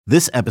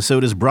This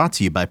episode is brought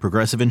to you by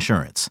Progressive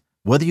Insurance.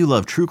 Whether you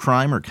love true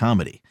crime or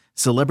comedy,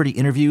 celebrity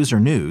interviews or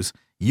news,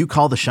 you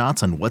call the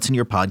shots on what's in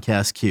your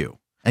podcast queue.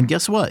 And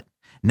guess what?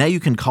 Now you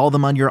can call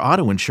them on your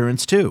auto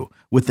insurance too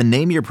with the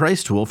Name Your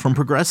Price tool from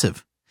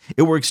Progressive.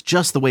 It works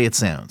just the way it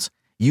sounds.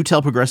 You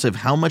tell Progressive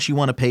how much you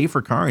want to pay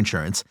for car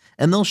insurance,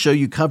 and they'll show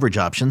you coverage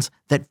options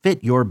that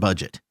fit your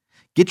budget.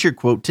 Get your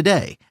quote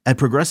today at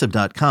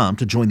Progressive.com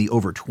to join the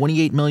over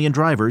 28 million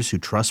drivers who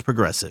trust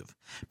Progressive.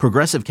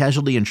 Progressive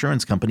Casualty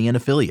Insurance Company and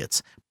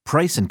Affiliates.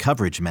 Price and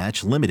coverage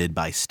match limited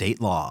by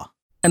state law.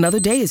 Another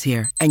day is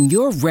here, and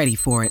you're ready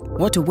for it.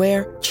 What to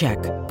wear? Check.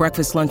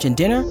 Breakfast, lunch, and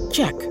dinner?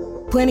 Check.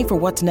 Planning for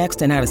what's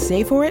next and how to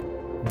save for it?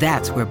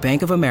 That's where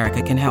Bank of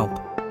America can help.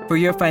 For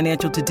your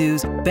financial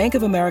to-dos, Bank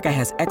of America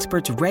has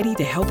experts ready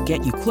to help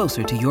get you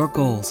closer to your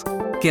goals.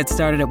 Get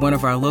started at one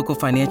of our local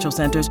financial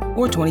centers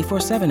or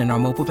 24/7 in our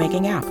mobile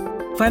banking app.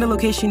 Find a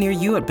location near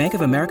you at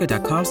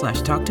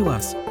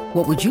bankofamerica.com/talktous.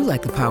 What would you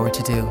like the power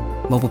to do?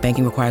 Mobile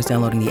banking requires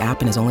downloading the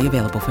app and is only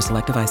available for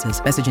select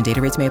devices. Message and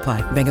data rates may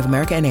apply. Bank of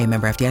America N.A.,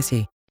 member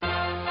FDIC.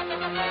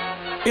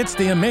 It's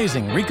the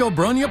Amazing Rico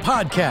Brogna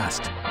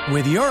podcast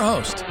with your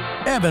host,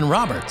 Evan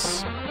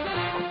Roberts.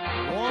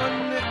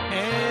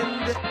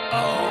 1-0,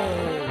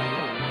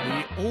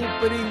 the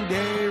opening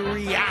day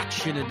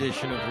reaction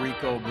edition of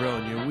Rico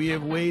Brogna. We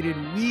have waited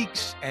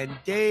weeks and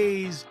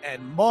days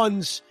and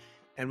months,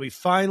 and we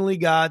finally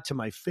got to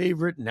my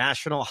favorite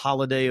national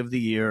holiday of the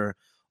year,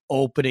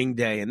 opening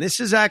day. And this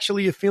is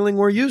actually a feeling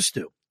we're used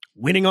to,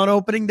 winning on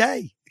opening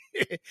day.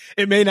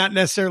 It may not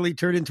necessarily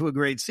turn into a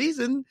great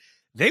season.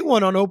 They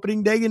won on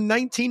opening day in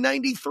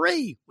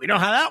 1993. We know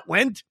how that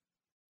went.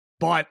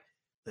 But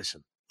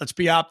listen, let's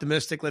be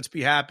optimistic. Let's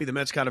be happy. The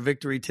Mets got a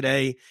victory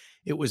today.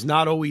 It was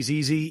not always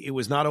easy. It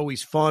was not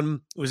always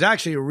fun. It was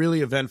actually a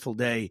really eventful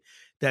day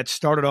that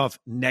started off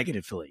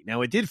negatively.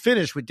 Now, it did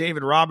finish with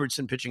David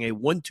Robertson pitching a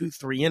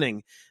 1-2-3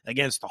 inning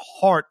against the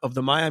heart of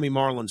the Miami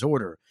Marlins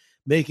order,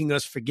 making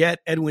us forget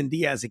Edwin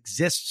Diaz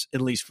exists,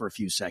 at least for a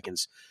few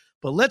seconds.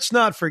 But let's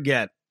not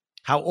forget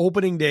how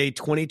opening day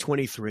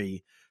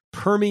 2023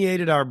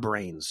 permeated our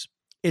brains.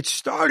 It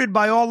started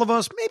by all of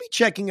us maybe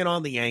checking in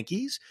on the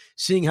Yankees,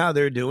 seeing how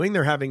they're doing.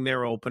 They're having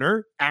their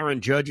opener.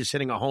 Aaron Judge is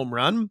hitting a home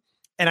run.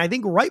 And I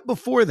think right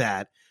before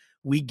that,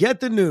 we get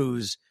the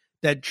news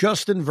that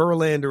Justin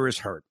Verlander is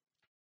hurt.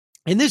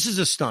 And this is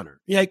a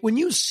stunner. Like when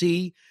you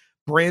see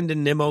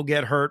Brandon Nimmo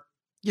get hurt,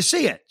 you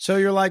see it. So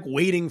you're like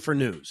waiting for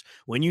news.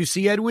 When you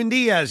see Edwin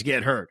Diaz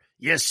get hurt,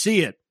 you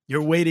see it.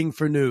 You're waiting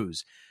for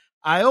news.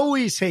 I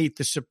always hate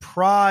the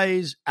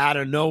surprise out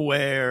of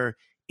nowhere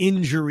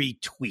injury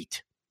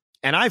tweet.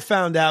 And I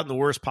found out in the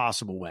worst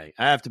possible way.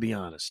 I have to be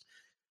honest.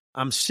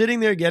 I'm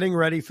sitting there getting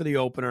ready for the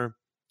opener,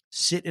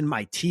 sit in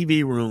my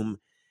TV room,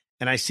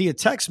 and I see a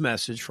text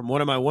message from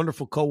one of my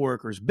wonderful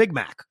coworkers, Big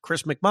Mac,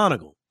 Chris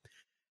McMonagle.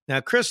 Now,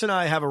 Chris and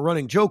I have a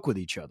running joke with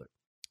each other.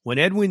 When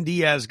Edwin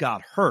Diaz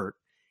got hurt,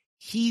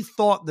 he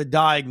thought the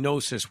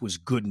diagnosis was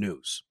good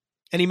news.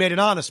 And he made an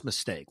honest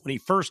mistake. When he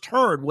first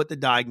heard what the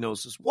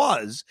diagnosis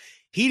was,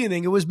 he didn't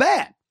think it was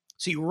bad.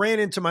 So he ran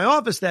into my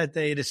office that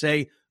day to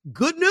say,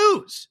 good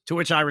news, to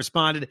which I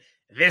responded,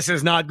 this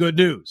is not good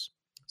news.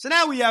 So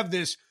now we have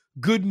this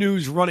good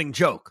news running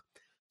joke.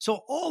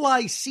 So all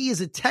I see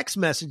is a text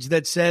message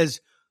that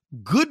says,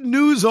 good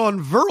news on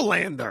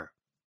Verlander.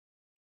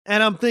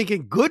 And I'm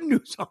thinking, good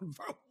news on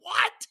Verlander?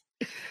 What?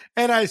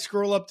 And I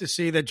scroll up to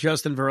see that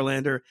Justin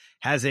Verlander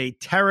has a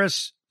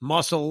teres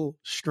muscle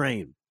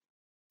strain,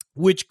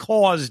 which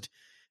caused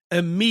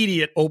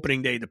immediate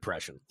opening day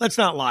depression. Let's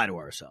not lie to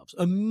ourselves.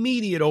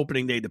 Immediate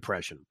opening day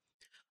depression.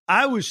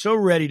 I was so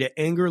ready to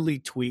angrily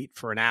tweet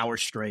for an hour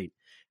straight,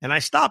 and I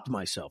stopped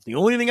myself. The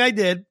only thing I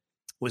did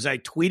was I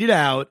tweeted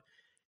out,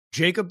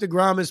 Jacob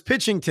deGrom is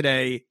pitching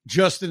today,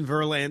 Justin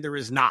Verlander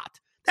is not.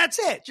 That's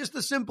it. Just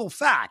a simple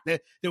fact.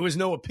 There was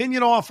no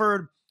opinion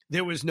offered.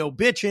 There was no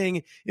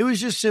bitching. It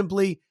was just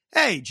simply,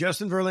 hey,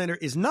 Justin Verlander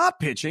is not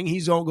pitching.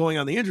 He's going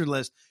on the injured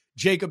list.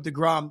 Jacob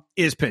deGrom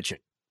is pitching.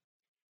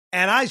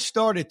 And I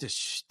started to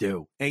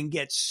stew and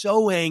get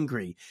so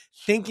angry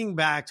thinking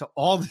back to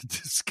all the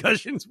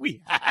discussions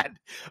we had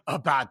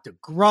about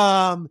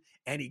deGrom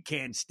and he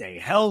can't stay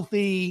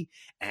healthy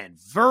and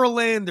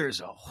Verlander's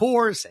a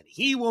horse and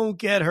he won't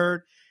get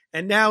hurt.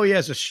 And now he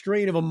has a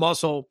strain of a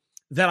muscle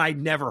that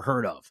I'd never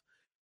heard of.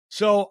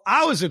 So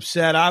I was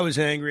upset. I was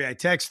angry. I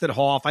texted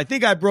Hoff. I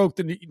think I broke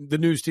the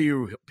news to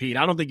you, Pete.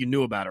 I don't think you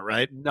knew about it,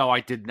 right? No, I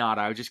did not.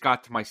 I just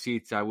got to my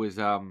seats. I was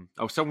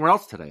somewhere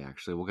else today,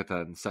 actually. We'll get to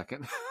that in a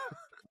second.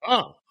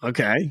 Oh,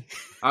 okay.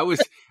 I was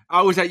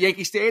at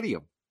Yankee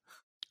Stadium.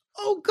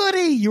 Oh,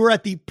 goody. You were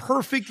at the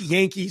perfect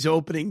Yankees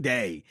opening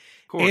day.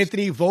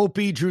 Anthony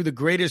Volpe drew the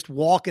greatest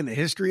walk in the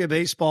history of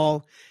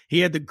baseball.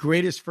 He had the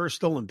greatest first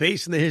stolen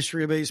base in the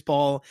history of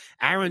baseball.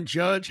 Aaron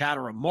Judge had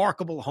a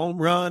remarkable home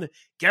run.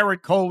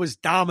 Garrett Cole was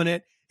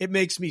dominant. It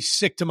makes me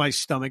sick to my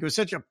stomach. It was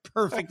such a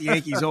perfect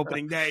Yankees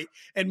opening day.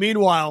 And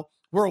meanwhile,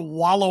 we're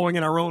wallowing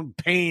in our own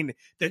pain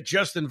that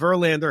Justin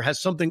Verlander has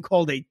something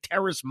called a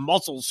teres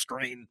muscle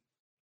strain.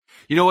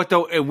 You know what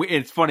though?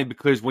 It's funny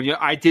because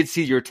I did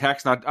see your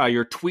text,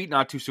 your tweet,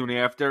 not too soon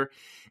after,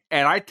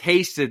 and I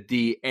tasted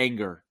the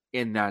anger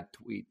in that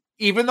tweet,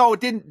 even though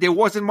there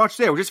wasn't much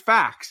there. It was just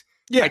facts.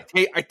 Yeah,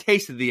 I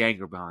tasted the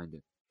anger behind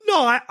it.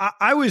 No,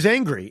 I was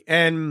angry,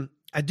 and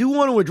I do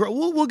want to address.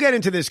 We'll get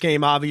into this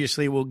game.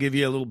 Obviously, we'll give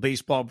you a little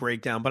baseball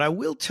breakdown, but I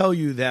will tell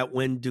you that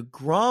when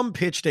DeGrom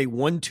pitched a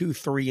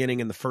 1-2-3 inning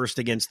in the first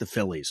against the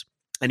Phillies,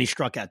 and he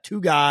struck out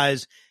two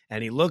guys,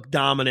 and he looked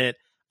dominant,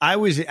 I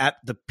was at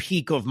the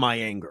peak of my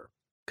anger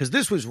because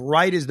this was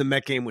right as the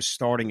Met game was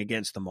starting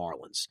against the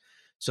Marlins.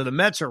 So the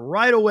Mets are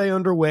right away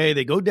underway.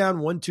 They go down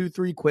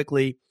 1-2-3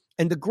 quickly,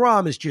 and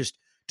DeGrom is just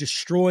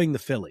destroying the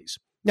Phillies.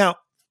 Now,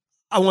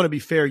 I want to be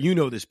fair. You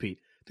know this, Pete.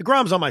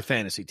 DeGrom's on my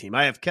fantasy team.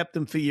 I have kept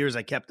him for years.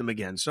 I kept him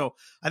again. So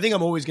I think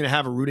I'm always going to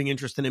have a rooting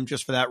interest in him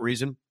just for that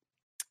reason.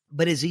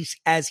 But as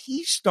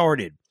he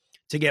started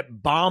to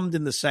get bombed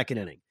in the second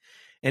inning,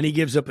 and he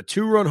gives up a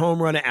 2-run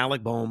home run to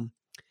Alec Bohm,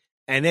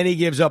 and then he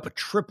gives up a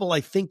triple,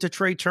 I think, to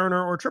Trey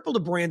Turner, or a triple to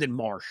Brandon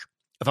Marsh,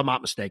 if I'm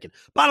not mistaken.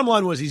 Bottom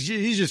line was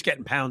he's just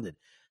getting pounded.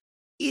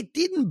 It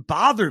didn't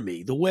bother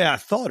me the way I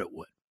thought it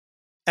would.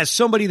 As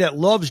somebody that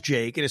loves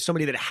Jake and as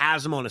somebody that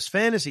has him on his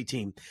fantasy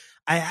team,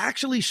 I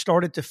actually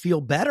started to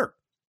feel better.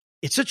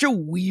 It's such a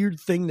weird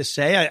thing to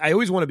say. I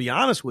always want to be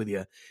honest with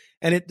you.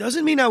 And it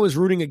doesn't mean I was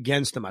rooting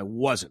against him. I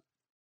wasn't.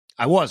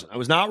 I was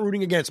not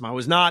rooting against him. I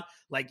was not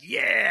like,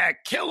 yeah,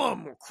 kill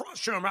him,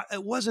 crush him.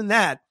 It wasn't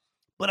that.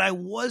 But I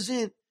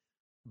wasn't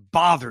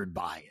bothered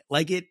by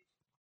it.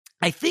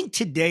 I think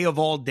today of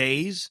all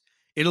days,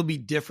 it'll be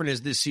different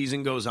as this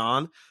season goes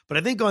on. But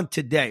I think on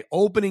today,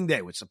 opening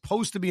day, which is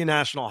supposed to be a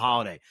national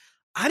holiday,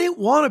 I didn't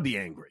want to be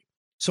angry.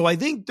 So I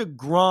think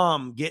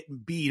DeGrom getting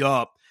beat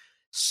up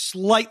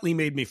slightly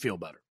made me feel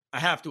better. I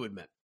have to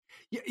admit.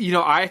 You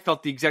know, I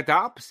felt the exact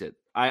opposite.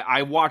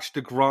 I watched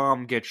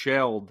DeGrom get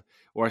shelled,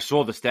 or I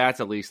saw the stats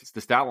at least,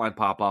 the stat line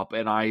pop up,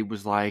 and I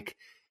was like,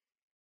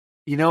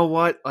 you know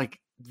what? Like,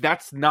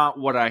 that's not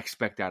what I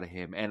expect out of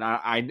him. And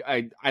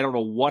I don't know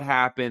what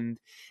happened.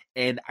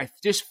 And I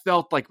just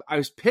felt like I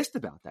was pissed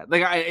about that.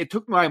 Like it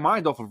took my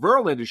mind off of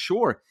Verlander,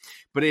 sure,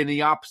 but in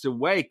the opposite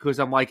way, because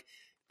I'm like,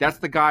 that's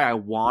the guy I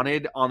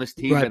wanted on this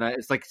team. Right. And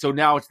it's like, so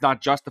now it's not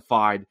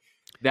justified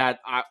that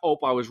I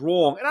was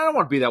wrong. And I don't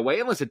want to be that way.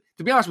 And listen,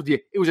 to be honest with you,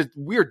 it was a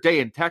weird day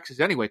in Texas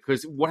anyway,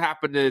 because what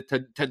happened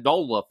to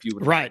Nola a few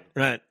minutes ago.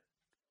 Right.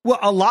 Well,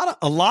 a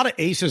lot of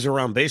aces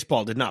around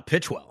baseball did not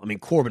pitch well. I mean,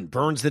 Corbin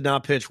Burns did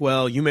not pitch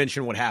well. You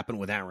mentioned what happened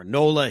with Aaron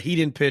Nola. He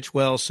didn't pitch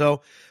well.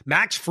 So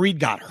Max Fried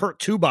got hurt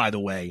too, by the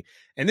way.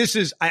 And this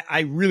is,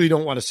 I really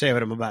don't want to say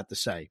what I'm about to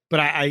say, but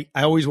I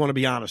always want to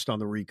be honest on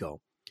the Rico.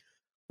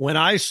 When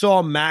I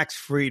saw Max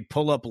Fried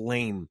pull up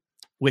lame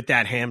with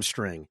that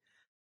hamstring,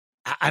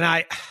 and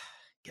I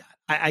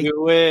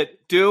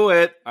do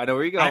it. I know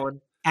where you're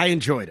going. I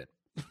enjoyed it.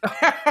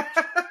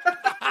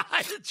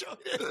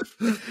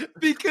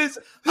 Because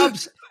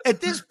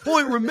at this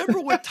point, remember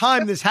what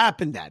time this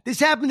happened at? This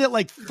happened at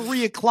like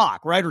 3:00,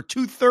 right? Or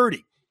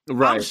 2:30.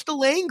 Right. I'm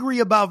still angry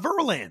about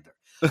Verlander.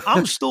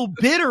 I'm still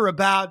bitter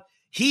about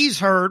he's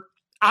hurt.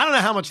 I don't know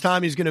how much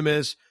time he's going to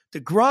miss.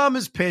 DeGrom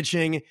is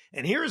pitching,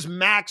 and here's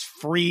Max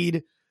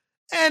Fried.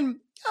 And,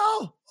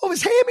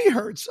 his hammy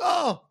hurts.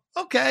 Oh,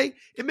 okay.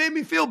 It made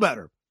me feel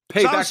better.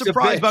 So I was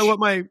surprised by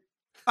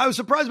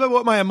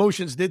what my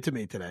emotions did to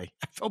me today.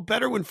 I felt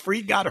better when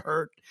Fried got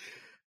hurt,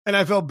 and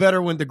I felt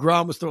better when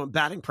DeGrom was throwing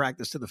batting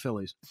practice to the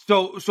Phillies.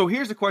 So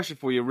here's a question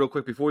for you real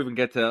quick before we even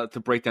get to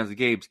breakdowns of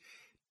games.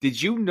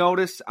 Did you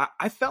notice,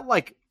 I felt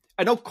like,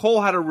 I know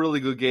Cole had a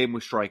really good game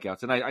with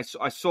strikeouts, and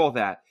I saw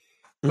that.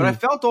 But I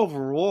felt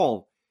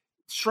overall,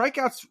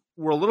 strikeouts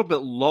were a little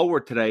bit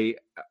lower today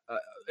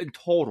in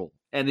total.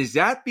 And is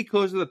that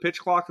because of the pitch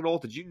clock at all?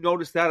 Did you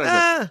notice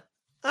that?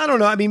 I don't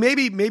know. I mean,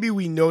 maybe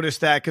we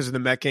noticed that because of the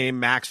Met game.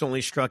 Max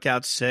only struck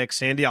out 6.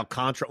 Sandy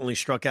Alcantara only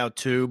struck out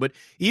 2. But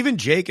even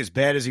Jake, as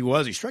bad as he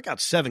was, he struck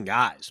out 7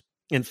 guys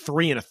in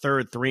 3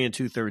 1/3, 3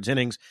 2/3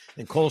 innings.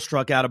 And Cole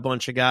struck out a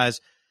bunch of guys.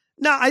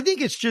 No, I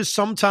think it's just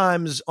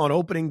sometimes on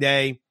opening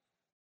day,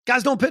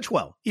 guys don't pitch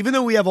well. Even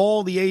though we have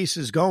all the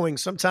aces going,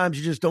 sometimes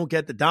you just don't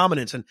get the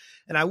dominance. And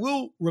I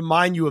will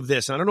remind you of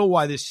this. And I don't know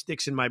why this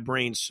sticks in my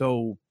brain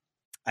so,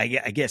 I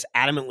guess,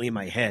 adamantly in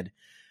my head.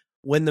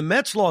 When the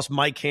Mets lost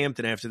Mike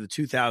Hampton after the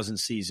 2000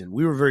 season,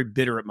 we were very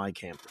bitter at Mike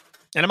Hampton.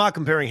 And I'm not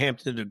comparing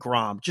Hampton to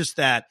DeGrom, just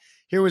that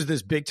here was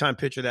this big-time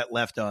pitcher that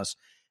left us.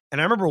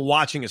 And I remember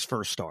watching his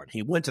first start.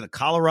 He went to the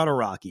Colorado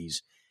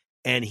Rockies,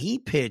 and he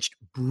pitched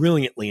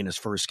brilliantly in his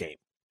first game.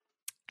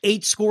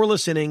 8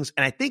 scoreless innings,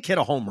 and I think hit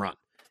a home run.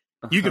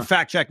 You can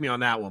fact-check me on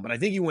that one, but I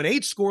think he went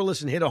 8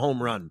 scoreless and hit a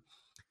home run.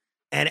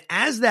 And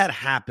as that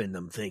happened,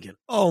 I'm thinking,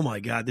 oh, my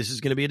God, this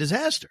is going to be a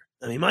disaster.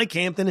 I mean, Mike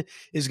Hampton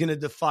is going to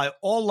defy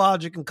all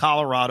logic in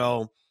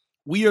Colorado.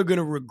 We are going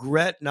to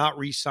regret not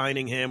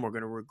re-signing him. We're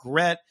going to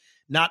regret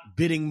not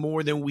bidding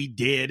more than we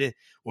did.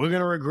 We're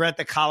going to regret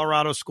the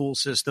Colorado school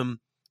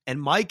system.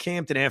 And Mike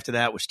Hampton after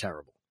that was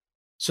terrible.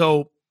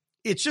 So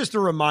it's just a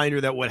reminder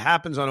that what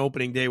happens on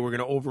opening day, we're going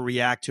to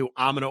overreact to.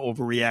 I'm going to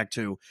overreact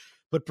to.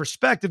 but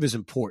perspective is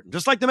important.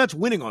 Just like the Mets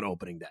winning on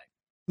opening day.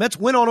 Mets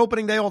win on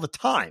opening day all the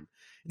time.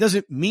 It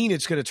doesn't mean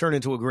it's going to turn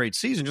into a great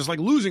season. Just like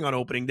losing on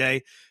opening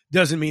day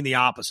doesn't mean the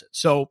opposite.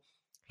 So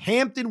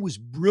Hampton was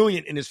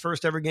brilliant in his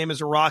first ever game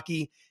as a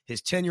Rocky.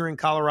 His tenure in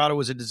Colorado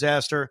was a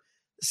disaster.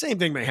 The same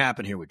thing may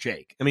happen here with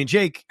Jake. I mean,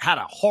 Jake had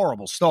a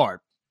horrible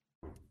start.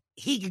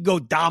 He could go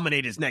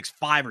dominate his next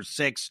 5 or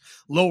 6,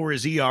 lower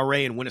his ERA,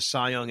 and win a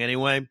Cy Young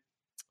anyway.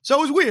 So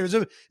it was weird.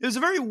 It was a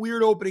very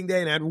weird opening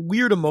day, and I had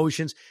weird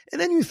emotions. And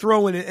then you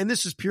throw in, and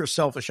this is pure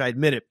selfish, I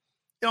admit it.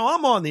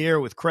 I'm on the air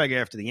with Craig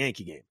after the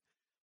Yankee game.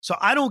 So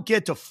I don't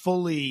get to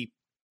fully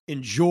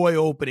enjoy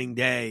opening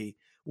day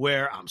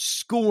where I'm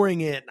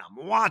scoring it, and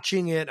I'm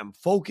watching it, I'm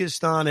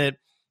focused on it.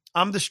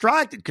 I'm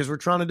distracted because we're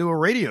trying to do a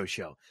radio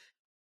show.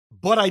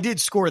 But I did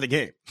score the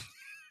game.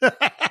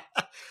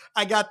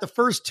 I got the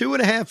first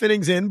 2.5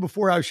 innings in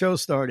before our show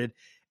started,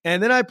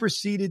 and then I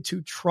proceeded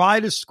to try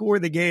to score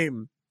the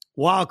game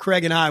while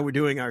Craig and I were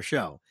doing our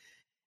show.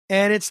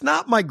 And it's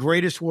not my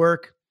greatest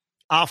work.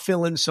 I'll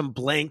fill in some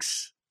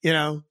blanks,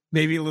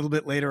 maybe a little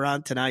bit later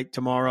on tonight,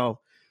 tomorrow.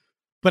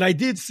 But I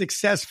did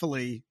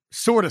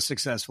sort of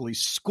successfully,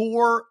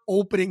 score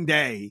opening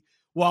day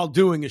while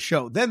doing a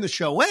show. Then the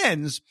show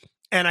ends,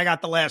 and I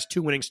got the last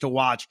 2 innings to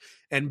watch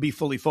and be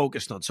fully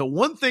focused on. So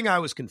one thing I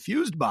was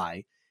confused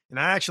by, and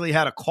I actually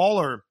had a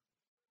caller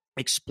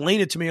explain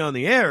it to me on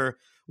the air,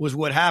 was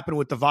what happened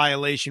with the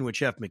violation with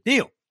Jeff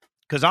McNeil.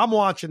 Because I'm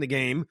watching the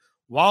game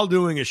while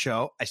doing a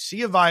show. I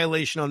see a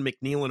violation on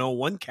McNeil, an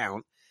 0-1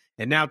 count,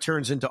 and now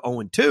turns into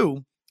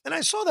 0-2. And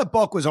I saw that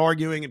Buck was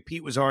arguing and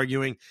Pete was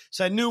arguing,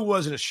 so I knew it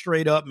wasn't a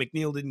straight up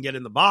McNeil didn't get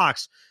in the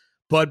box.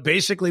 But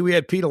basically, we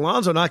had Pete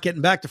Alonso not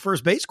getting back to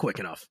first base quick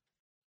enough,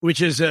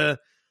 which is a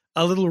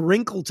little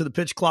wrinkle to the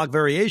pitch clock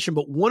variation.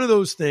 But one of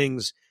those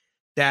things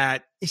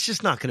that it's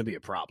just not going to be a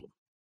problem.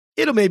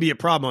 It'll maybe be a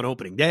problem on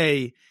opening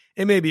day.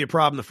 It may be a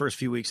problem the first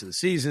few weeks of the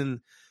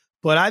season.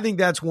 But I think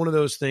that's one of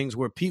those things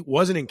where Pete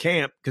wasn't in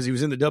camp because he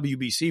was in the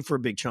WBC for a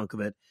big chunk of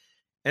it.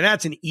 And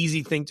that's an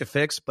easy thing to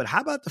fix. But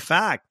how about the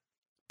fact,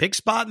 big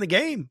spot in the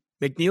game,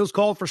 McNeil's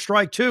called for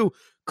strike 2,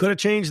 could have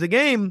changed the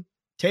game,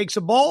 takes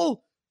a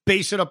ball,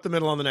 base it up the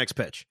middle on the next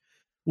pitch,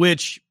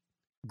 which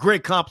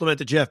great compliment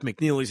to Jeff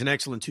McNeil. He's an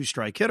excellent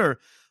 2-strike hitter,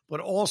 but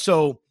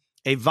also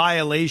a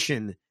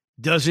violation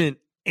doesn't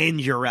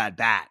end your at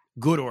bat,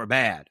 good or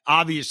bad.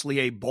 Obviously,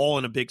 a ball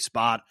in a big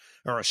spot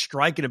or a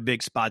strike in a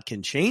big spot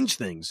can change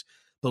things.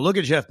 But look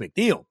at Jeff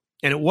McNeil,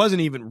 and it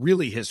wasn't even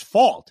really his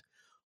fault.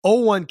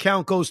 0-1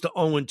 count goes to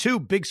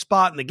 0-2, big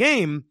spot in the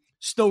game,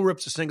 still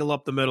rips a single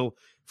up the middle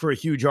for a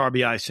huge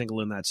RBI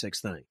single in that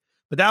 6th inning.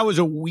 But that was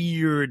a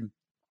weird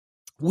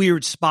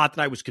spot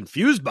that I was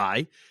confused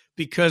by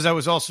because I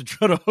was also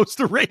trying to host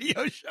a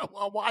radio show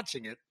while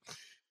watching it.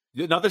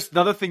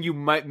 Another thing you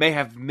may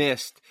have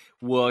missed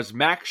was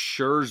Max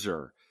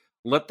Scherzer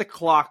let the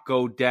clock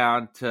go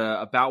down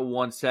to about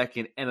 1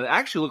 second, and it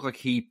actually looked like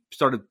he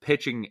started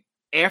pitching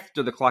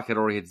after the clock had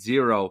already hit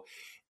 0.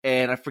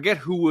 And I forget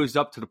who was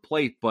up to the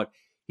plate, but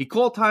he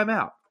called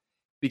timeout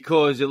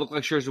because it looked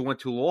like Scherzer went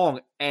too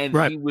long, and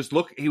right. he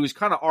was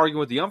kind of arguing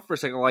with the ump for a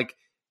second, like,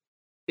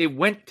 it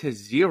went to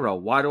 0.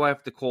 Why do I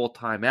have to call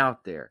timeout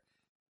there?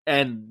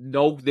 And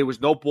no, there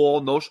was no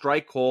ball, no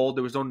strike call,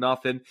 there was no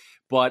nothing,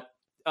 but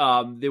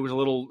there was a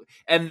little,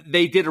 and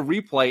they did a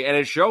replay, and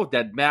it showed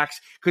that Max,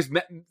 because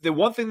the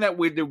one thing that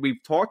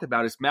we've talked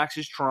about is Max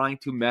is trying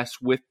to mess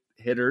with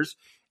hitters,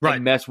 right,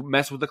 and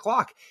mess with the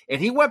clock,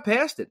 and he went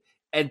past it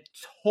and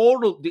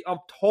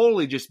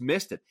totally just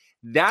missed it.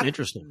 That's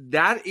interesting.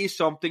 That is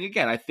something.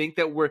 Again, I think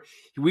that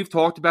we've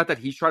talked about that.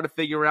 He's trying to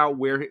figure out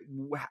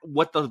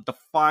what the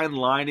fine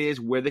line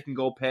is, where they can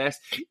go past.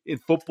 In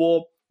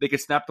football, they can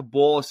snap the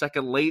ball a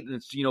second late, and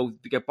it's to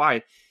get by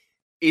it.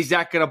 Is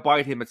that going to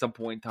bite him at some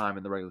point in time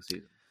in the regular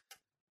season?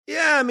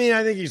 Yeah, I mean,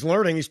 I think he's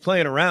learning. He's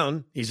playing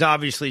around. He's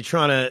obviously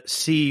trying to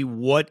see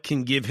what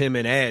can give him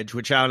an edge,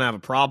 which I don't have a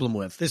problem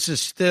with. This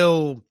is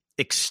still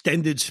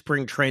extended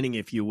spring training,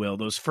 if you will.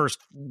 Those first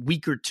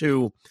week or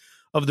two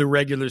of the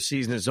regular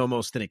season is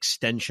almost an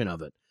extension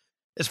of it.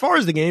 As far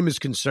as the game is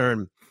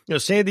concerned,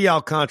 Sandy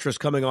Alcantara's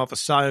coming off a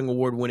Cy Young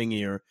Award-winning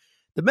year.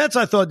 The Mets,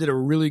 I thought, did a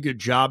really good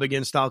job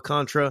against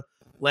Alcantara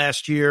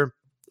last year.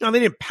 They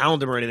didn't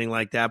pound him or anything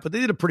like that, but they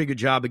did a pretty good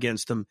job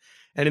against him.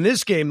 And in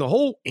this game, the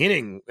whole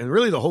inning, and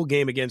really the whole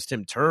game against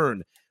him,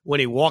 turned when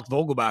he walked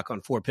Vogelbach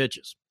on 4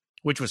 pitches,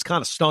 which was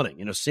kind of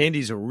stunning.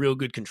 Sandy's a real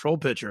good control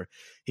pitcher.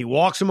 He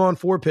walks him on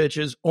 4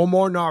 pitches.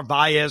 Omar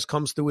Narvaez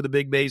comes through with a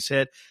big base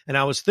hit. And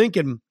I was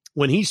thinking,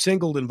 when he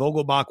singled and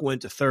Vogelbach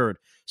went to third,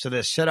 so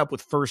they're set up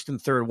with first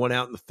and third, 1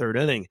 out in the 3rd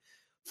inning,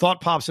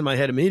 thought pops in my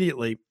head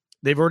immediately,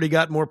 they've already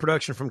got more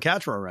production from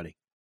catcher already.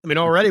 I mean,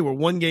 already we're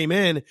 1 game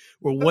in,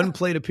 we're 1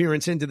 plate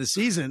appearance into the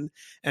season,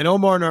 and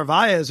Omar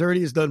Narvaez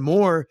already has done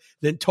more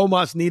than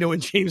Tomas Nido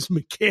and James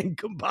McCann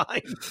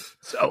combined.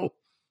 So,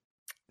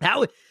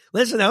 that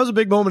was a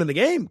big moment in the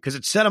game because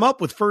it set him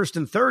up with first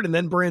and third, and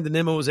then Brandon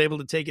Nimmo was able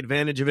to take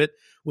advantage of it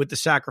with the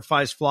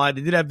sacrifice fly. They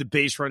did have the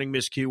base running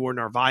miscue where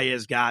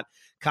Narvaez got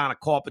kind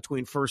of caught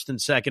between first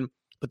and second.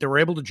 but they were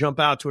able to jump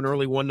out to an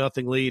early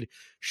 1-0 lead.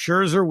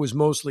 Scherzer was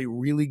mostly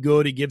really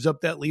good. He gives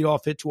up that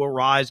leadoff hit to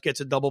Arraez,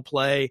 gets a double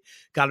play,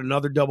 got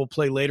another double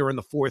play later in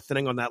the fourth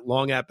inning on that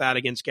long at-bat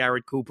against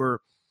Garrett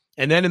Cooper.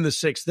 And then in the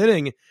sixth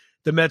inning,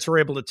 the Mets were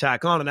able to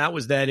tack on, and that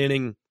was that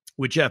inning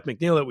with Jeff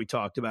McNeil that we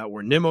talked about,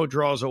 where Nimmo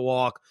draws a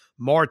walk,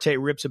 Marte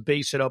rips a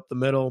base hit up the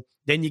middle.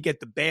 Then you get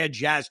the bad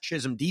Jazz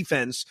Chisholm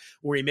defense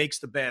where he makes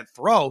the bad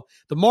throw.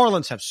 The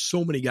Marlins have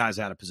so many guys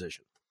out of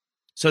position.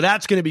 So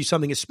that's going to be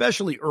something,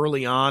 especially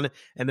early on.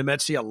 And the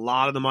Mets see a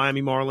lot of the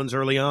Miami Marlins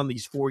early on,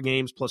 these 4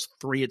 games plus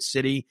 3 at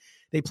City.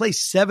 They play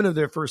 7 of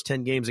their first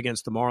 10 games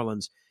against the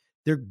Marlins.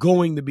 They're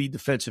going to be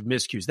defensive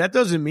miscues. That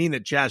doesn't mean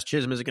that Jazz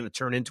Chisholm isn't going to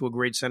turn into a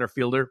great center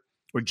fielder,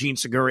 or Gene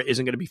Segura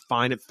isn't going to be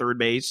fine at third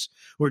base,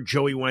 or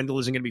Joey Wendell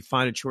isn't going to be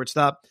fine at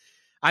shortstop.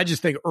 I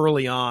just think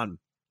early on,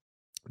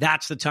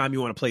 that's the time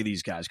you want to play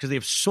these guys because they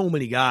have so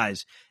many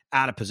guys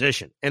out of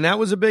position. And that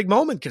was a big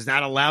moment because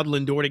that allowed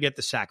Lindor to get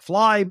the sac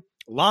fly.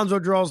 Alonso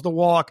draws the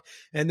walk,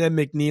 and then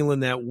McNeil in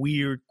that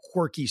weird,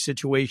 quirky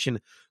situation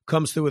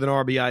comes through with an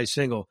RBI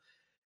single.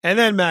 And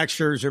then Max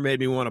Scherzer made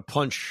me want to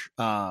punch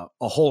a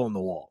hole in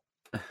the wall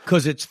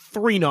because it's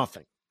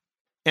 3-0.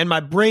 And my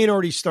brain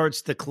already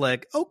starts to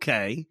click,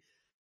 okay,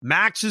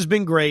 Max has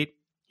been great.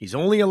 He's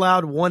only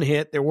allowed 1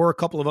 hit. There were a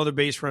couple of other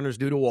base runners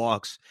due to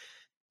walks.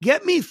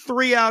 Get me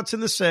 3 outs in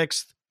the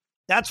 6th.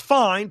 That's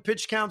fine.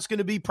 Pitch count's going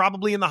to be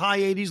probably in the high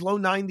 80s, low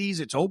 90s.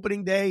 It's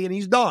opening day, and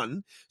he's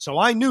done. So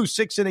I knew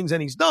 6 innings,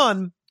 and he's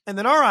done. And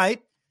then, all right,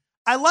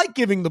 I like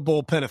giving the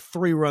bullpen a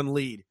 3-run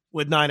lead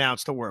with 9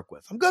 outs to work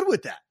with. I'm good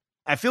with that.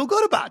 I feel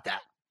good about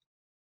that.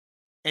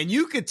 And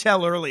you could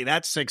tell early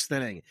that 6th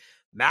inning,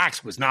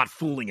 Max was not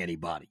fooling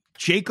anybody.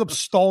 Jacob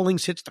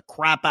Stallings hits the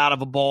crap out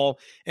of a ball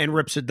and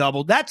rips a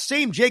double. That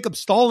same Jacob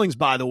Stallings,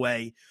 by the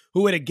way,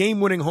 who had a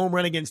game-winning home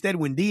run against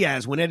Edwin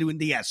Diaz when Edwin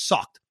Diaz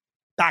sucked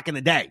back in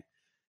the day.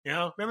 You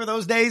know, remember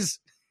those days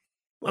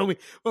when we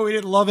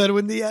didn't love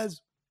Edwin Diaz?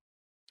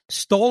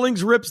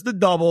 Stallings rips the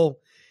double.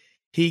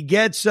 He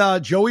gets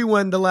Joey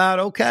Wendell out.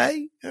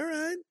 Okay, all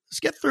right, let's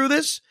get through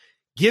this.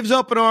 Gives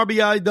up an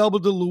RBI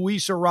double to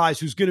Luis Arraez,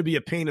 who's going to be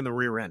a pain in the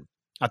rear end.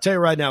 I'll tell you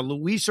right now,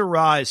 Luis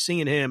Arraez,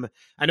 seeing him,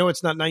 I know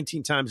it's not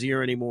 19 times a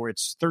year anymore.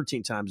 It's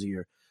 13 times a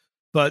year.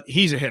 But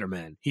he's a hitter,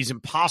 man. He's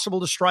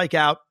impossible to strike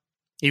out,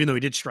 even though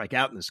he did strike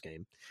out in this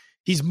game.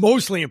 He's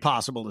mostly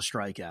impossible to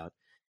strike out.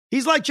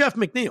 He's like Jeff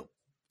McNeil.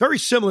 Very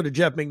similar to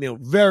Jeff McNeil.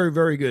 Very,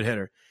 very good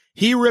hitter.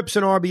 He rips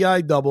an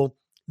RBI double.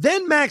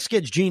 Then Max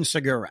gets Gene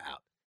Segura out.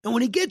 And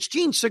when he gets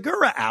Gene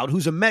Segura out,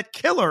 who's a Met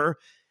killer,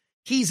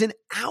 he's an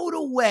out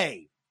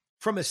away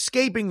from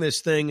escaping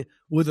this thing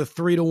with a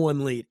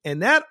 3-1 lead.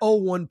 And that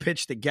 0-1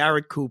 pitch to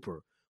Garrett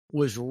Cooper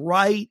was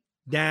right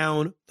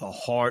down the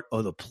heart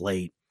of the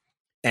plate.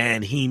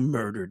 And he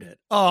murdered it.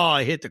 Oh,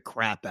 I hit the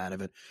crap out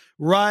of it.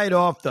 Right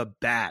off the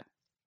bat.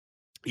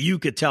 You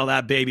could tell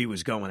that baby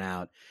was going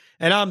out.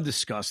 And I'm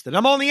disgusted.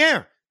 I'm on the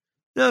air.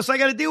 So I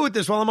got to deal with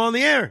this while I'm on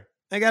the air.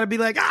 I got to be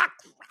like, crap,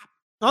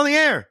 on the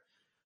air,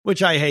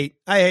 which I hate.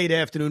 I hate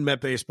afternoon Met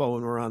baseball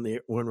when we're on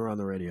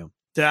the radio.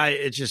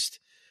 It's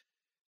just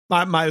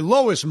my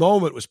lowest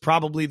moment was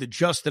probably the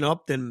Justin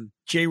Upton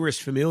J-Ris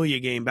Familia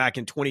game back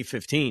in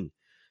 2015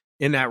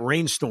 in that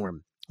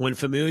rainstorm when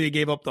Familia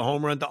gave up the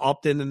home run to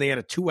Upton and they had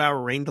a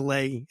 2-hour rain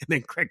delay, and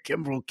then Craig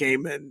Kimbrell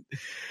came in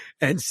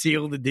and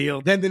sealed the deal.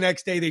 Then the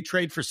next day they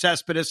trade for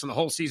Cespedes and the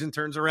whole season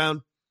turns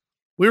around.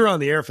 We were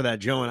on the air for that,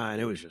 Joe and I,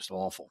 and it was just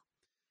awful.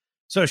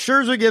 So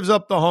Scherzer gives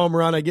up the home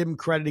run. I give him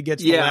credit. He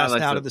gets the last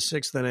out of the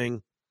 6th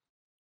inning.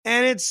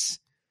 And it's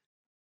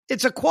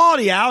a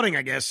quality outing,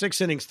 I guess,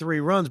 6 innings, 3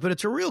 runs, but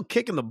it's a real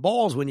kick in the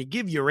balls when you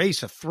give your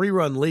ace a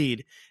 3-run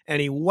lead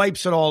and he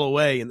wipes it all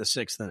away in the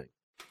 6th inning.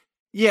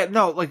 Yeah,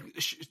 no, like,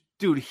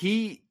 dude,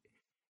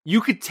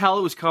 you could tell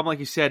it was coming, like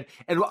you said,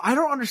 and I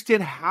don't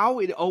understand how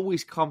it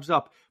always comes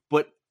up,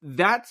 but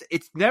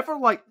it's never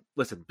like,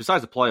 listen,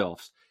 besides the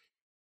playoffs,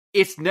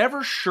 it's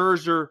never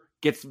Scherzer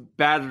gets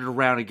battered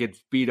around and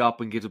gets beat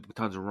up and gives up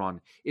tons of run.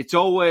 It's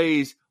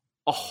always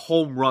a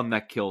home run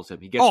that kills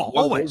him. He gets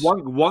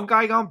one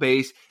guy on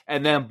base,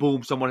 and then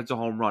boom, someone hits a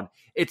home run.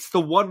 It's the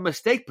one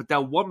mistake, but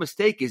that one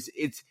mistake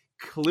it's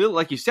clear,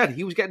 like you said,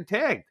 he was getting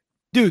tagged.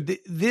 Dude,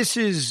 this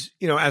is,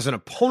 as an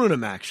opponent of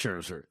Max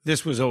Scherzer,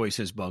 this was always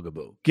his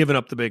bugaboo, giving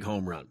up the big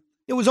home run.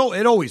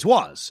 It always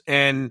was.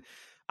 And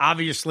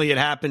obviously it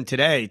happened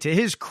today. To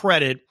his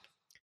credit,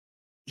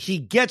 he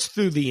gets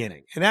through the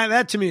inning. And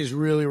that to me is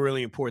really,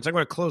 really important. It's like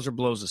when a closer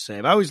blows a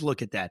save. I always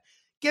look at that.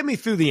 Get me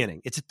through the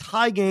inning. It's a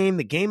tie game.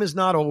 The game is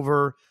not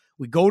over.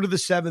 We go to the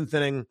 7th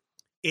inning.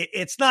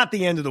 It's not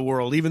the end of the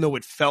world, even though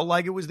it felt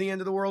like it was the end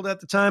of the world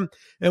at the time.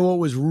 And what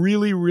was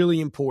really, really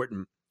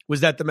important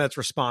was that the Mets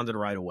responded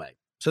right away.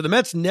 So the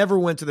Mets never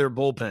went to their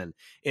bullpen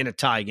in a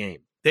tie game.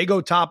 They go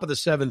top of the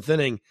 7th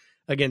inning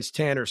against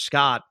Tanner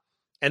Scott,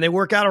 and they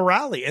work out a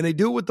rally, and they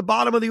do it with the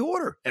bottom of the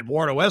order.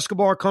 Eduardo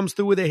Escobar comes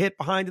through with a hit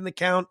behind in the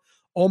count.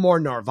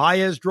 Omar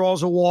Narvaez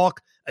draws a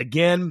walk.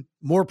 Again,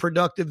 more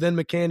productive than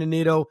McCann and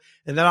Nido.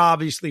 And that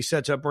obviously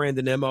sets up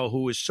Brandon Nimmo,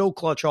 who was so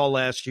clutch all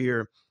last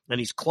year and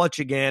he's clutch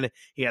again.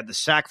 He had the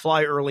sac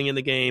fly early in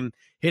the game,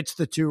 hits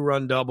the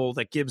 2-run double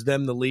that gives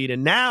them the lead,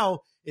 and now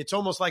it's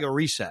almost like a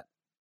reset.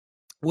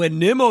 When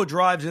Nimmo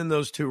drives in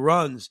those 2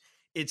 runs,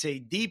 it's a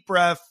deep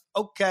breath,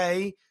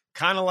 okay,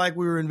 kind of like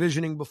we were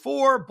envisioning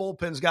before.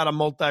 Bullpen's got a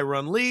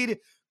multi-run lead.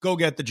 Go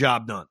get the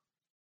job done.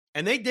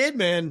 And they did,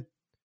 man.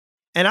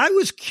 And I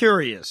was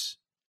curious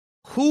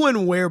who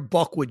and where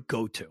Buck would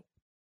go to,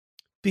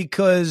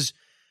 because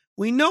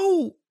we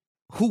know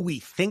who we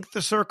think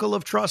the circle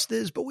of trust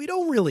is, but we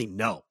don't really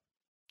know.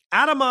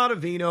 Adam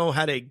Ottavino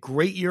had a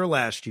great year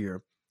last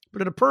year,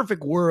 but in a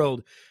perfect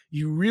world,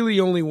 you really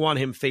only want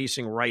him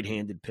facing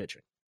right-handed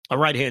pitching,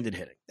 right-handed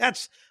hitting.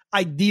 That's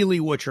ideally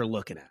what you're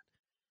looking at.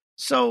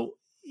 So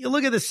you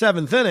look at the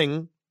 7th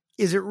inning,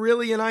 is it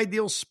really an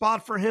ideal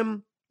spot for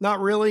him?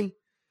 Not really.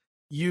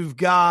 You've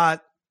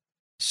got,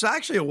 so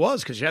actually it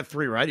was because you had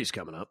 3 righties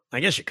coming up. I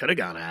guess you could have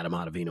gone Adam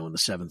Ottavino in the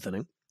 7th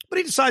inning. But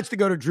he decides to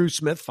go to Drew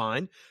Smith,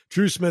 fine.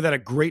 Drew Smith had a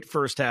great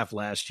first half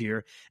last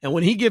year. And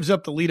when he gives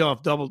up the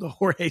leadoff double to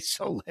Jorge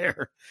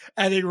Soler,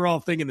 I think we're all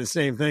thinking the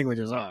same thing, which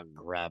is, oh,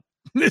 crap,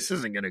 this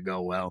isn't going to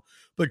go well.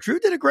 But Drew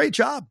did a great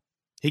job.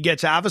 He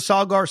gets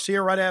Avisal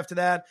Garcia right after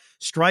that,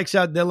 strikes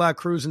out De La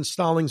Cruz and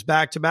Stallings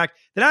back-to-back.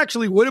 That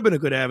actually would have been a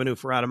good avenue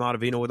for Adam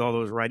Ottavino with all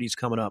those righties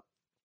coming up.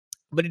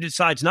 But he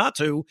decides not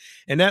to,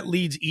 and that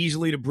leads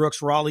easily to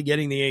Brooks Raleigh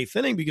getting the 8th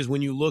inning, because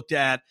when you looked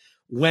at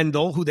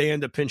Wendell, who they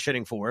end up pinch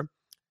hitting for,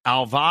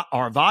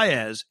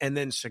 Arvaez, and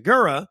then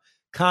Segura,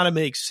 kind of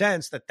makes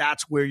sense that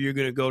that's where you're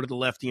going to go to the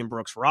lefty and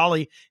Brooks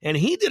Raleigh, and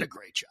he did a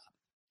great job.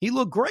 He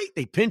looked great.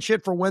 They pinch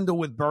hit for Wendell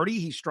with Birdie.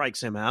 He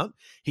strikes him out.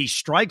 He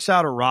strikes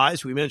out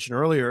Arraez, we mentioned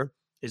earlier,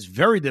 is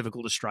very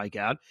difficult to strike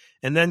out,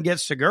 and then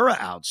gets Segura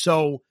out.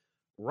 So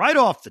right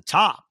off the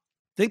top,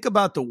 think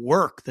about the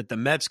work that the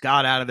Mets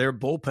got out of their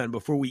bullpen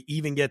before we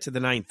even get to the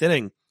 9th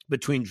inning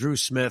between Drew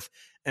Smith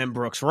and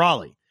Brooks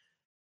Raleigh.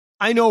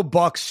 I know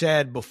Buck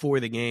said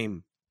before the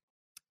game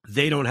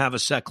they don't have a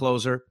set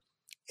closer,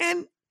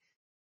 and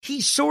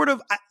he sort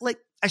of,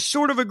 I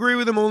sort of agree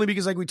with him, only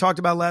because, like we talked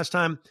about last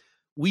time,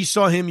 we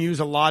saw him use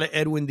a lot of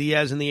Edwin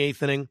Diaz in the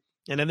 8th inning.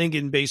 And I think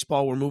in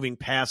baseball, we're moving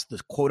past the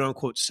quote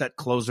unquote set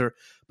closer,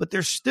 but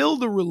there's still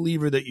the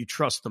reliever that you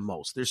trust the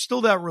most. There's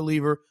still that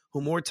reliever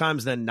who more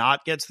times than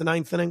not gets the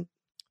 9th inning.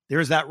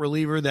 There's that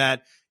reliever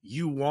that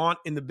you want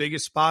in the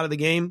biggest spot of the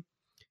game.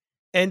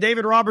 And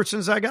David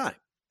Robertson's that guy.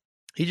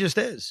 He just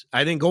is.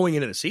 I think going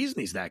into the season,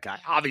 he's that guy.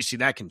 Obviously,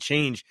 that can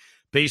change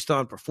based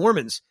on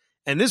performance.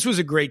 And this was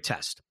a great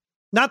test.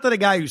 Not that a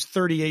guy who's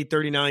 38,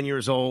 39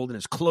 years old and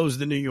is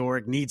closed in New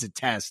York needs a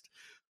test.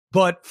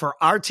 But for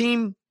our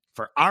team,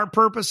 for our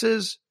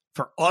purposes,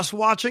 for us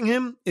watching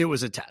him, it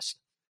was a test.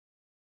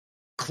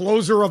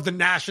 Closer of the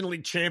National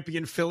League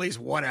champion Phillies,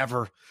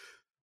 whatever.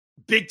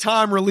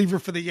 Big-time reliever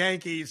for the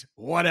Yankees,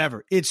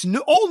 whatever. It's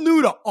all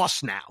new to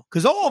us now,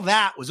 because all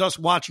that was us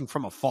watching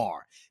from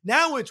afar.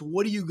 Now it's,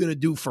 what are you going to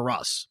do for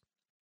us?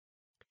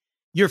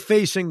 You're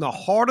facing the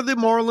heart of the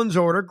Marlins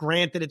order.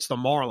 Granted, it's the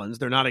Marlins.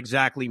 They're not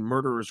exactly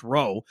murderer's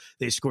row.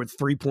 They scored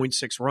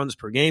 3.6 runs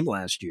per game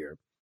last year.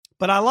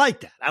 But I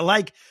like that. I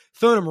like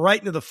throwing them right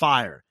into the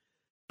fire.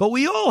 But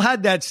we all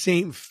had that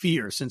same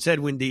fear since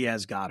Edwin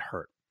Diaz got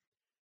hurt,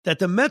 that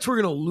the Mets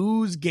were going to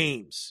lose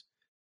games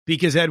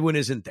because Edwin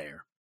isn't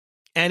there.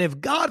 And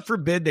if, God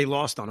forbid, they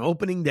lost on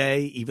opening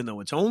day, even though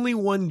it's only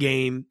one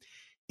game,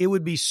 it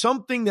would be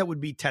something that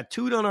would be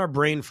tattooed on our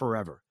brain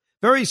forever.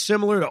 Very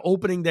similar to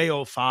opening day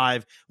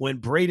 05 when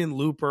Braden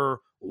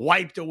Looper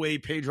wiped away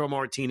Pedro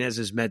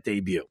Martinez's Met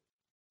debut.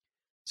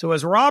 So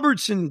as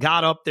Robertson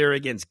got up there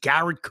against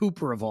Garrett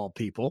Cooper, of all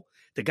people,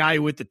 the guy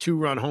with the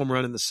 2-run home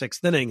run in the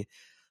 6th inning,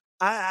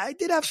 I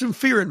did have some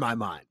fear in my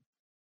mind.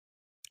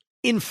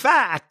 In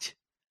fact,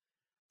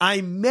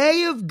 I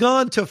may have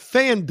gone to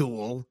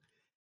FanDuel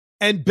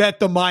and bet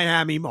the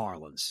Miami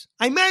Marlins.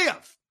 I may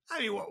have.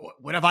 I mean,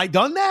 what have I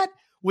done that?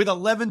 With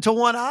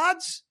 11-1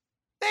 odds?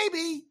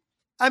 Maybe.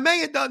 I may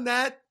have done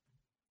that.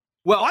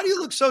 Well, why do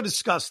you look so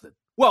disgusted?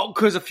 Well,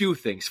 because a few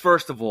things.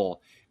 First of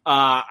all,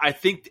 I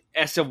think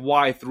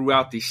SMY threw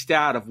out the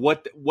stat of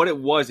what it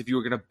was if you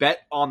were going to bet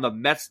on the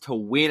Mets to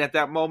win at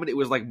that moment. It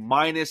was like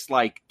minus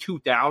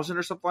 2,000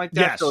 or something like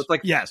that. Yes, so it's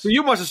like, yes. So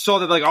you must have saw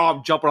that like, oh,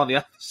 I'm jumping on the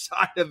other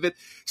side of it.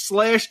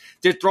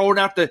 / they're throwing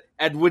out the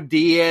Edwin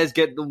Diaz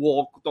getting the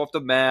walk off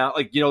the mound,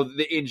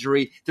 the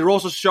injury. They're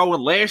also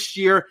showing last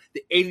year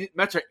the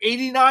Mets are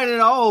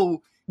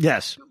 89-0.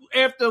 Yes,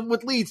 after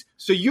with leads.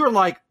 So you're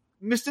like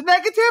Mr.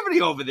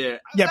 Negativity over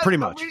there. Yeah, pretty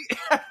much.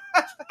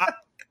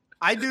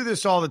 I do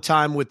this all the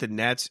time with the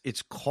Nets.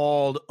 It's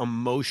called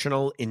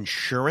emotional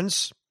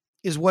insurance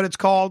is what it's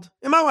called.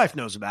 And my wife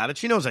knows about it.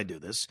 She knows I do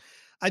this.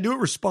 I do it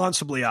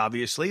responsibly,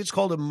 obviously. It's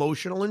called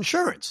emotional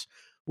insurance,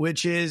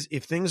 which is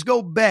if things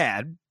go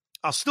bad,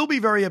 I'll still be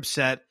very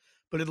upset,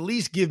 but at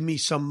least give me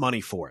some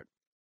money for it.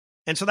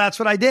 And so that's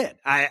what I did.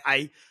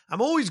 I'm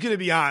always going to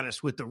be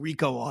honest with the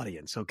Rico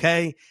audience,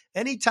 okay?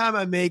 Anytime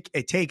I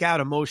take out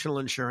emotional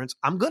insurance,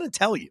 I'm going to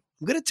tell you.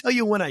 I'm going to tell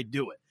you when I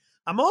do it.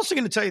 I'm also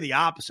going to tell you the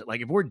opposite.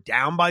 Like if we're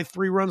down by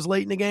 3 runs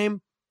late in the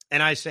game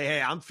and I say,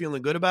 hey, I'm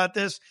feeling good about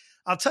this,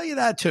 I'll tell you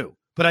that too.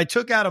 But I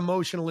took out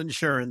emotional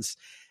insurance,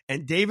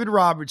 and David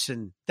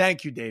Robertson,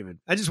 thank you, David.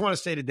 I just want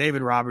to say to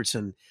David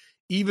Robertson,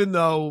 even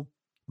though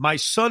my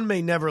son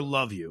may never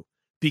love you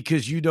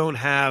because you don't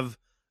have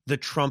the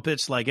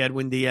trumpets like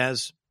Edwin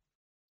Diaz,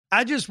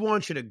 I just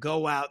want you to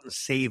go out and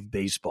save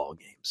baseball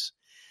games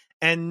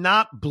and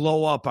not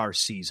blow up our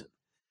season.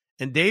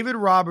 And David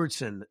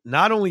Robertson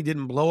not only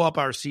didn't blow up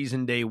our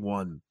season day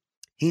one,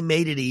 he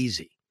made it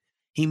easy.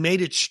 He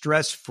made it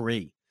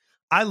stress-free.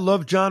 I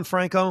love John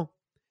Franco.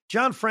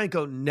 John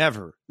Franco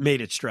never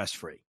made it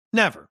stress-free.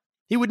 Never.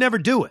 He would never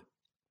do it.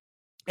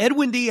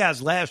 Edwin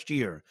Diaz last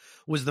year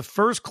was the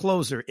first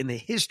closer in the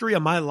history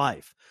of my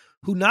life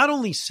who not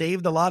only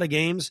saved a lot of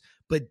games,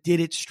 but did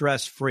it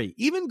stress-free.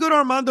 Even good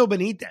Armando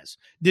Benitez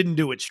didn't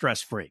do it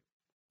stress-free.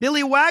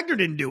 Billy Wagner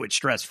didn't do it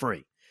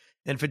stress-free.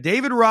 And for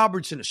David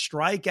Robertson to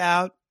strike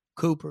out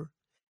Cooper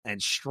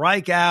and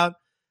strike out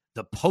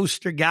the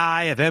poster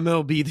guy of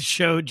MLB The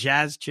Show,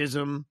 Jazz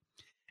Chisholm,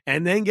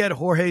 and then get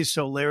Jorge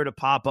Soler to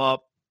pop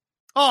up,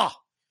 oh,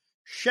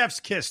 chef's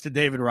kiss to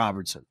David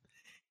Robertson.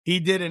 He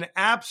did an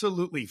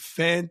absolutely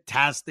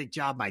fantastic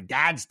job. My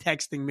dad's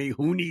texting me,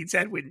 who needs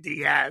Edwin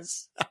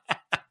Diaz?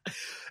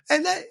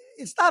 And that,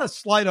 it's not a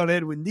slight on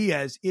Edwin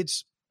Diaz.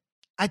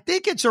 I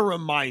think it's a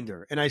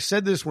reminder, and I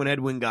said this when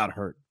Edwin got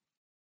hurt.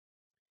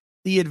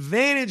 The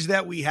advantage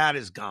that we had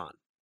is gone.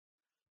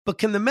 But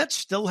can the Mets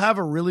still have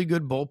a really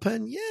good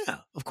bullpen? Yeah,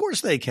 of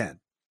course they can.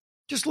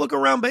 Just look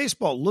around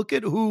baseball. Look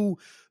at who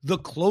the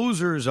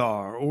closers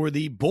are or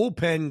the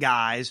bullpen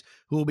guys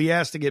who will be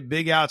asked to get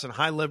big outs in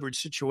high leverage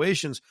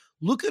situations.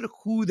 Look at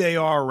who they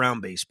are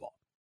around baseball.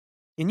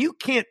 And you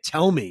can't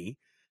tell me,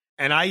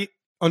 and I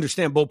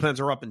understand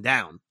bullpens are up and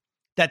down,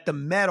 that the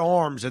Met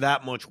arms are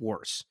that much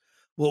worse.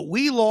 What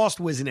we lost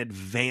was an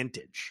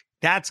advantage.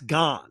 That's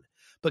gone.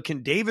 But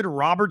can David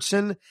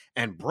Robertson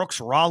and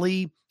Brooks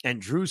Raleigh and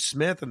Drew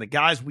Smith and the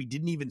guys we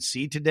didn't even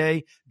see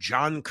today,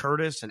 John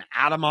Curtis and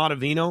Adam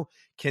Ottavino,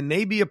 can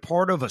they be a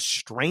part of a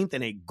strength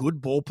and a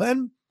good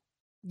bullpen?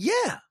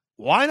 Yeah,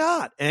 why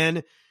not?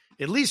 And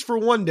at least for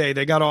one day,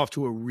 they got off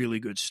to a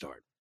really good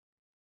start.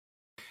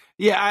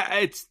 Yeah,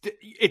 it's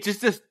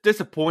just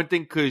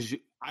disappointing because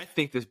I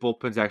think this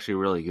bullpen's actually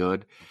really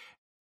good.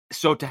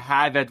 So to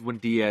have Edwin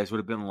Diaz would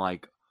have been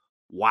like,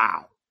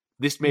 wow.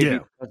 This may be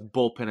the best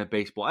bullpen in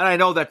baseball. And I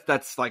know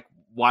that's like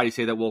why you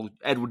say that. Well,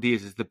 Edwin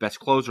Diaz is the best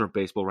closer in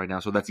baseball right now,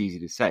 so that's easy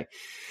to say.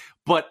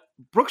 But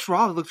Brooks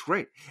Raleigh looks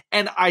great.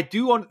 And I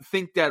do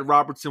think that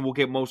Robertson will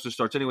get most of the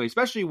starts anyway,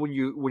 especially when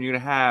you're going to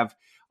have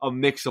a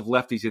mix of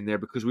lefties in there,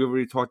 because we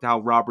already talked how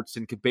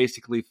Robertson could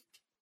basically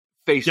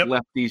face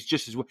lefties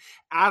just as well.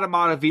 Adam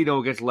Ottavino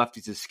against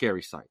lefties is a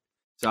scary sight.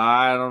 So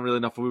I don't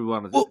really know if we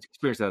want to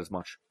experience that as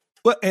much.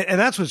 Well, and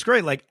that's what's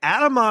great. Like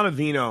Adam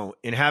Ottavino,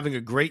 in having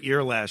a great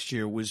year last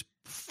year, was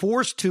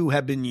forced to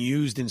have been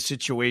used in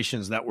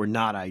situations that were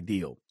not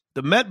ideal.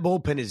 The Met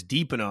bullpen is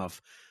deep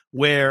enough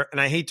where, and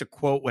I hate to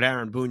quote what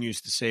Aaron Boone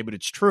used to say, but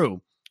it's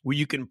true, where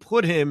you can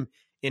put him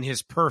in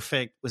his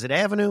perfect, was it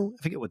avenue?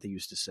 I forget what they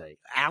used to say.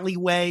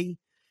 Alleyway.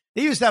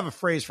 They used to have a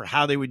phrase for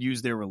how they would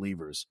use their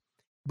relievers.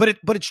 But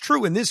it's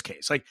true in this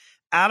case. Like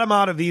Adam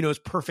Ottavino's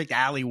perfect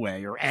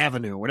alleyway or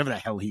avenue, or whatever the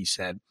hell he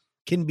said,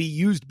 can be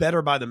used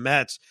better by the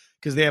Mets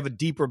because they have a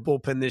deeper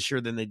bullpen this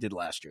year than they did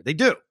last year. They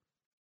do.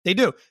 They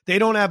do. They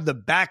don't have the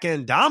back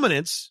end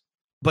dominance,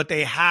 but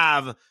they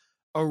have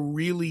a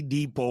really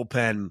deep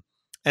bullpen.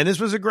 And this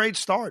was a great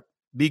start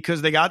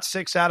because they got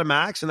 6 out of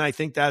max. And I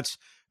think that's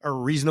a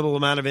reasonable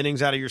amount of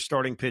innings out of your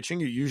starting pitching.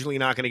 You're usually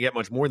not going to get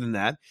much more than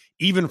that,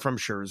 even from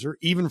Scherzer,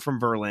 even from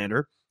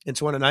Verlander. And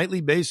so on a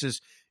nightly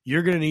basis,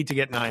 you're going to need to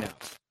get 9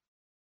 outs.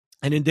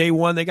 And in day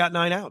one, they got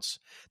 9 outs.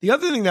 The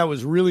other thing that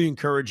was really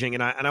encouraging,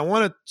 and I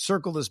want to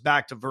circle this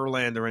back to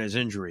Verlander and his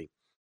injury,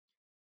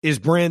 is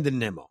Brandon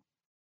Nimmo.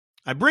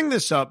 I bring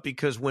this up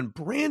because when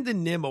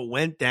Brandon Nimmo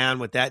went down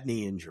with that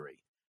knee injury,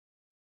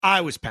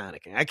 I was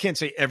panicking. I can't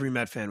say every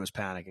Met fan was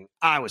panicking.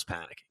 I was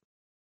panicking.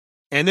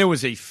 And there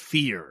was a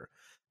fear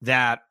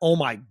that, oh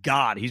my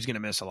God, he's going to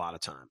miss a lot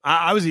of time.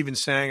 I was even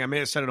saying, I may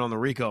have said it on the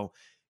Rico,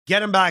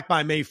 get him back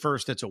by May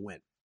 1st, it's a win.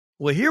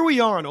 Well, here we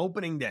are on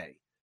opening day,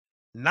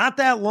 not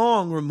that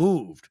long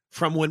removed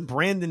from when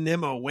Brandon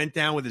Nimmo went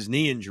down with his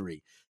knee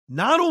injury.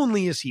 Not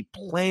only is he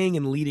playing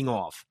and leading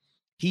off,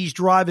 he's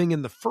driving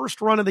in the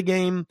first run of the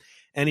game,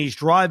 and he's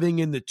driving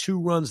in the 2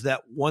 runs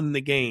that won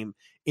the game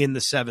in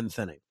the 7th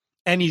inning.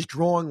 And he's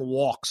drawing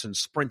walks and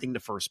sprinting to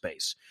first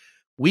base.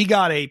 We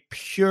got a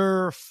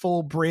pure,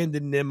 full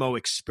Brandon Nimmo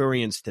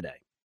experience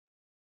today.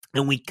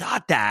 And we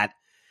got that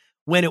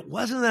when it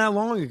wasn't that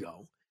long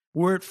ago,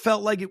 where it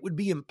felt like it would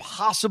be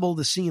impossible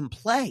to see him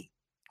play.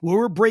 Where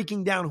we're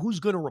breaking down who's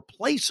going to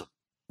replace him.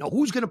 Now,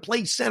 who's going to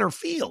play center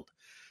field?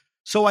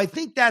 So I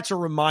think that's a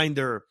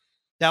reminder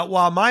that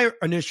while my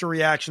initial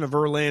reaction of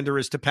Verlander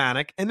is to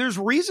panic, and there's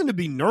reason to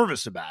be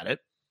nervous about it,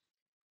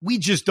 we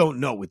just don't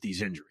know with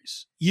these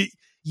injuries. You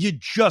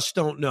just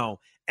don't know.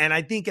 And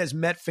I think as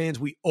Met fans,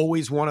 we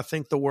always want to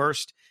think the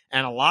worst.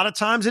 And a lot of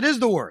times it is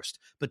the worst.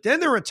 But then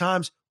there are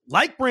times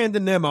like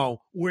Brandon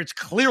Nimmo, where it's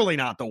clearly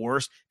not the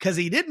worst because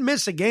he didn't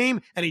miss a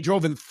game and he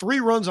drove in 3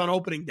 runs on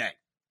opening day.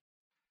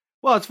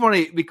 Well, it's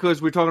funny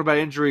because we're talking about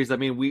injuries. I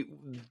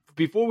mean,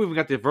 before we even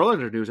got the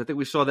Verlander news, I think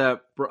we saw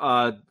that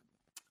I'm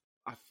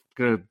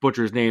going to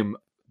butcher his name,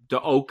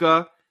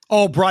 DeOka.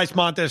 Oh, Bryce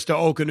Montes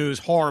DeOka news,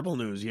 horrible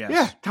news, yes.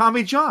 Yeah,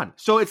 Tommy John.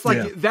 So it's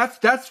like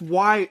that's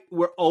why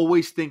we're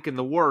always thinking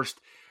the worst.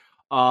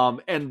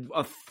 And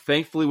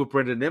thankfully with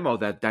Brandon Nimmo,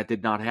 that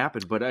did not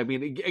happen. But I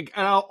mean,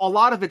 a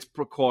lot of it's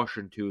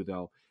precaution too,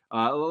 though.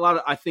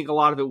 I think a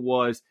lot of it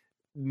was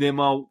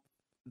Nimmo,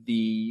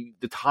 the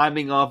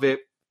timing of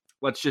it.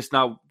 Let's just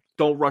don't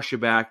rush you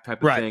back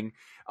type of thing.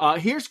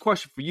 Here's a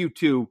question for you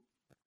too.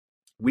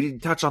 We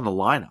didn't touch on the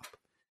lineup.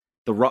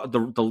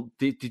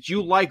 Did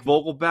you like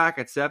Vogelbach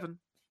at 7?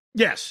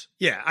 Yes.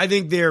 Yeah. I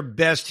think their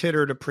best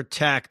hitter to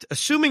protect,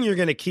 assuming you're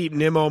going to keep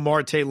Nimmo,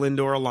 Marte,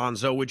 Lindor,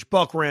 Alonso, which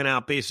Buck ran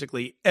out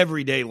basically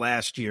every day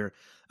last year.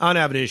 I don't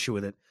have an issue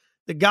with it.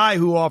 The guy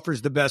who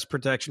offers the best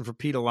protection for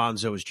Pete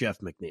Alonso is Jeff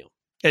McNeil.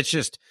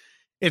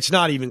 It's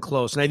not even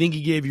close. And I think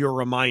he gave you a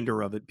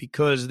reminder of it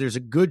because there's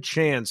a good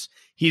chance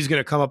he's going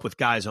to come up with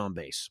guys on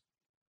base.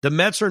 The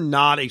Mets are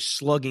not a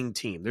slugging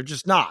team. They're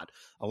just not.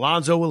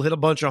 Alonso will hit a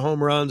bunch of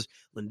home runs.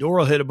 Lindor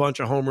will hit a bunch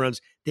of home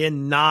runs. They're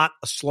not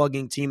a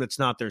slugging team. That's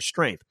not their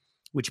strength,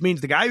 which means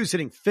the guy who's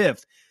hitting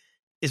 5th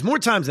is more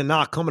times than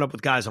not coming up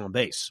with guys on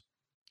base.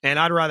 And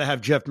I'd rather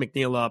have Jeff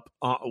McNeil up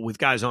with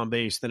guys on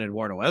base than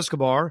Eduardo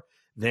Escobar,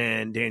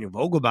 than Daniel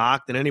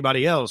Vogelbach, than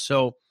anybody else.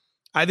 So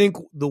I think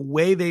the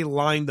way they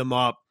lined them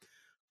up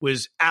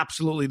was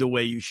absolutely the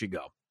way you should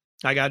go.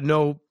 I got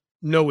no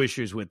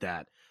issues with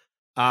that.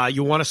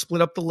 You want to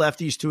split up the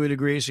lefties to a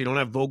degree, so you don't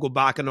have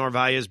Vogelbach and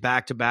Narvaez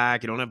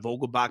back-to-back. You don't have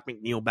Vogelbach,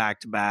 McNeil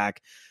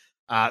back-to-back.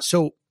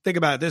 So think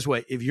about it this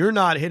way. If you're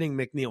not hitting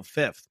McNeil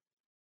 5th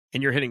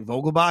and you're hitting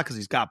Vogelbach because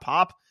he's got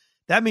pop,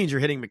 that means you're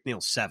hitting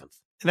McNeil 7th.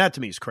 And that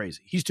to me is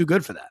crazy. He's too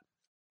good for that.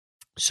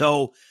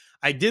 So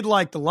I did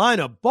like the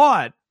lineup,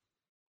 but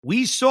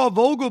we saw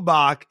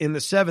Vogelbach in the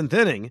 7th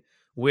inning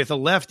with a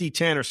lefty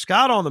Tanner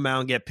Scott on the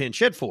mound get pinch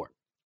hit for.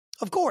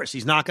 Of course,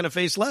 he's not going to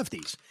face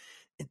lefties.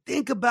 And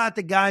think about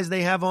the guys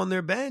they have on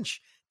their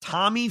bench.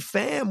 Tommy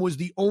Pham was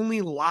the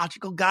only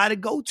logical guy to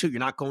go to. You're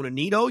not going to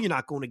Nido. You're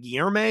not going to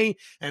Guillerme.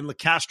 And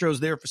LeCastro's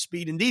there for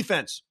speed and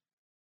defense.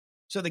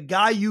 So the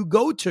guy you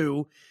go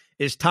to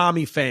is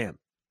Tommy Pham.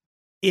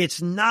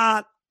 It's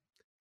not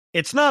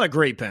a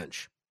great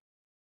bench.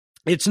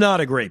 It's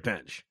not a great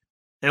bench.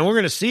 And we're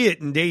going to see it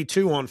in day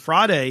 2 on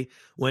Friday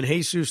when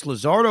Jesus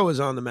Luzardo is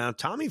on the mound.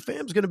 Tommy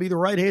Pham's going to be the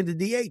right-handed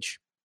DH.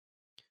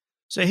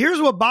 So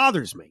here's what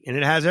bothers me, and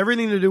it has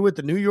everything to do with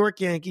the New York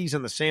Yankees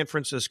and the San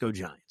Francisco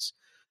Giants.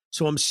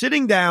 So I'm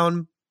sitting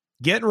down,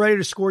 getting ready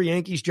to score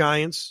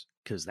Yankees-Giants,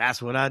 because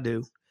that's what I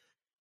do.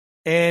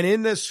 And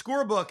in the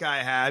scorebook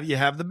you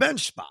have the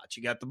bench spots.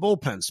 You got the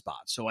bullpen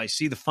spots. So I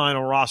see the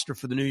final roster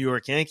for the New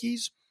York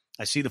Yankees.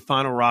 I see the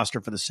final roster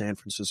for the San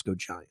Francisco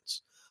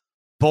Giants.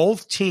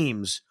 Both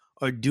teams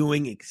are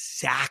doing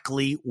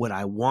exactly what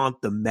I want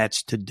the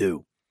Mets to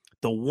do.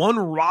 The one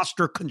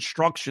roster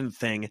construction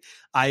thing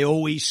I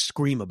always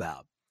scream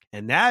about,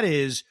 and that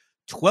is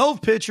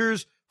 12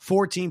 pitchers,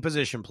 14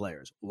 position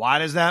players. Why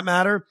does that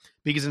matter?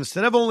 Because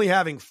instead of only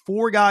having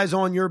 4 guys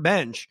on your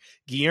bench,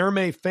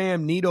 Guillerme,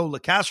 Pham, Nido,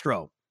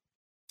 LeCastro,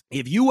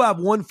 if you have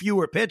one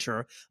fewer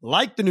pitcher,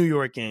 like the New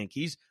York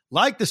Yankees,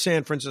 like the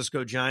San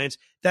Francisco Giants,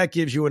 that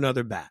gives you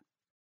another bat.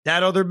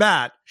 That other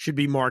bat should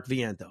be Mark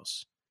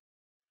Vientos.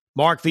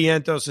 Mark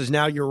Vientos is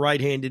now your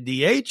right-handed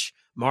DH.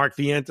 Mark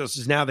Vientos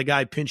is now the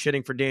guy pinch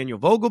hitting for Daniel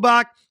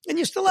Vogelbach. And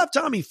you still have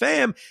Tommy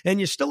Pham, and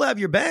you still have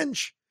your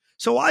bench.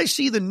 So I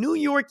see the New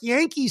York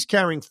Yankees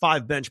carrying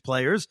 5 bench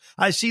players.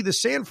 I see the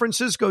San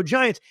Francisco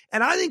Giants.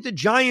 And I think the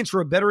Giants are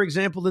a better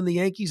example than the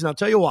Yankees. And I'll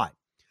tell you why.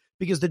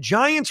 Because the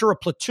Giants are a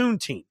platoon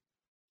team.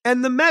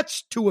 And the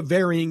Mets, to a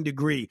varying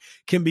degree,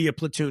 can be a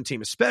platoon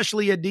team,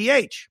 especially at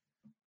DH.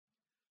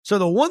 So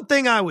the one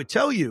thing I would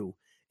tell you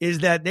is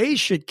that they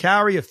should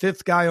carry a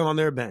 5th guy on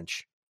their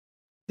bench.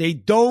 They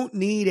don't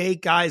need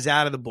 8 guys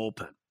out of the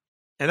bullpen.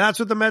 And that's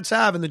what the Mets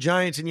have, and the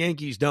Giants and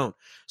Yankees don't.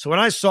 So when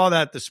I saw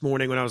that this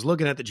morning, when I was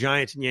looking at the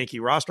Giants and Yankee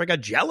roster, I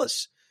got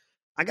jealous.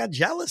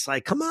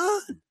 Like, come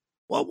on.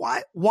 Well,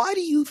 why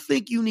do you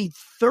think you need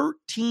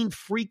 13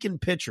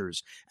 freaking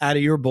pitchers out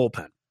of your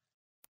bullpen?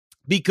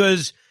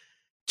 Because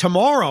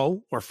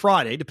tomorrow or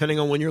Friday, depending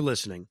on when you're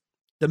listening,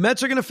 the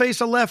Mets are going to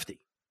face a lefty.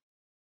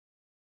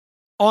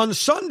 On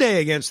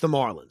Sunday against the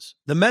Marlins,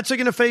 the Mets are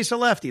going to face a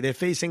lefty. They're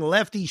facing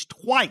lefties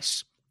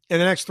twice in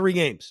the next 3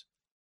 games.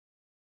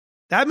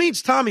 That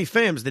means Tommy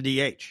Pham's the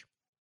DH.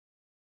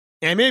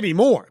 And maybe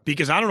more,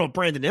 because I don't know if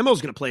Brandon Nimmo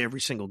is going to play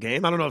every single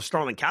game. I don't know if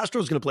Starlin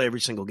Castro is going to play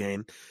every single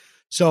game.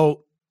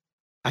 So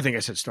I think I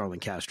said Starlin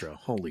Castro.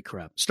 Holy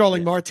crap.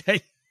 Starling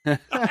Marte. At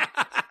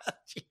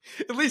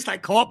least I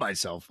caught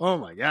myself. Oh,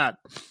 my God.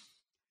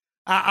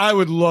 I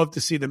would love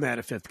to see them add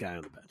a 5th guy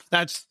on the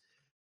bench.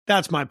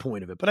 That's my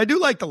point of it. But I do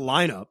like the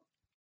lineup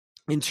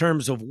in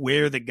terms of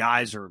where the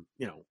guys are,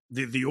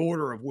 the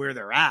order of where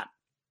they're at.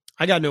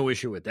 I got no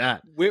issue with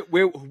that. Which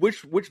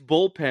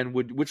bullpen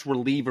which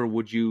reliever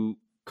would you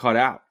cut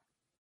out?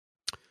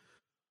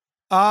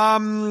 I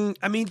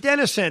mean,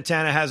 Dennis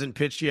Santana hasn't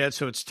pitched yet,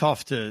 so it's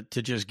tough to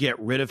just get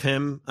rid of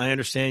him. I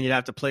understand you'd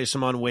have to place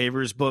him on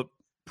waivers, but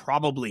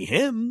probably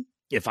him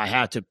if I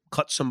had to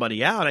cut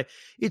somebody out.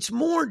 It's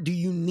more, do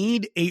you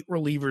need 8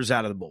 relievers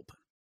out of the bullpen?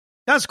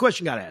 That's the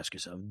question you got to ask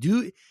yourself.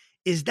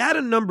 Is that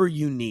a number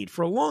you need?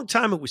 For a long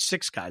time, it was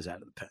 6 guys out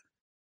of the pen.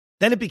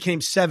 Then it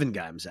became 7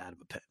 guys out of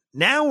the pen.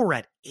 Now we're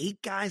at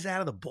 8 guys out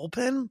of the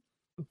bullpen.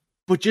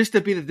 But just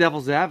to be the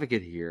devil's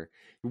advocate here,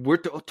 we're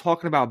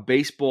talking about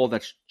baseball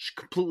that's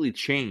completely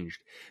changed.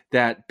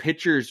 That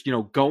pitchers,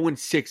 going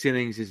 6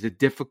 innings is a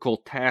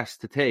difficult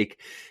task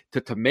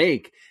to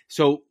make.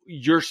 So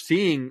you're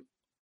seeing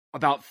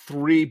about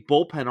 3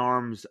 bullpen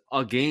arms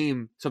a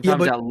game,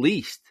 sometimes at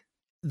least.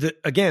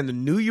 The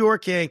New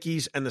York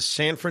Yankees and the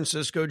San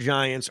Francisco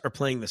Giants are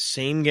playing the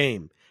same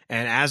game.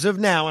 And as of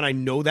now, and I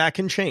know that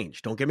can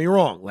change, don't get me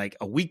wrong, like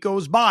a week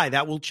goes by,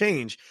 that will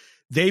change.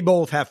 They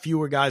both have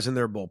fewer guys in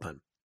their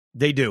bullpen.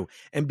 They do.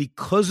 And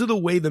because of the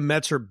way the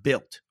Mets are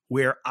built,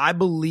 where I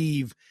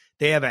believe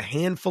they have a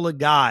handful of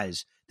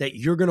guys that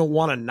you're going to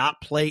want to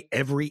not play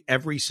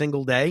every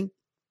single day,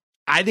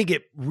 I think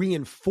it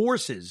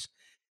reinforces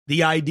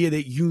the idea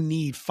that you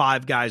need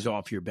 5 guys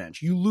off your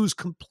bench. You lose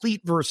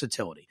complete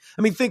versatility.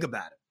 I mean, think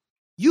about it.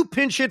 You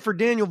pinch hit for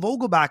Daniel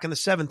Vogelbach in the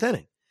 7th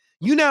inning.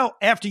 You now,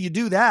 after you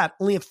do that,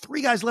 only have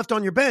 3 guys left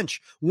on your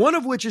bench, one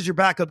of which is your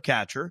backup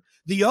catcher.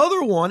 The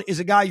other one is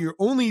a guy you're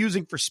only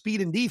using for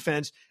speed and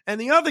defense. And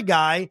the other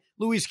guy,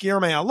 Luis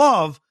Guillorme, I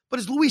love, but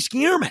it's Luis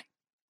Guillorme.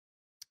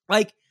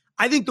 Like,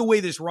 I think the way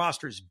this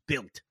roster is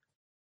built,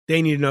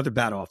 they need another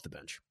bat off the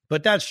bench.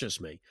 But that's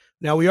just me.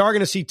 Now, we are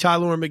going to see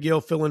Tylor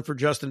Megill fill in for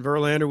Justin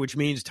Verlander, which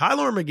means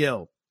Tylor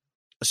Megill,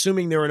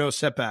 assuming there are no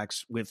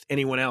setbacks with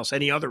anyone else,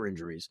 any other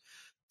injuries,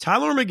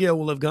 Tylor Megill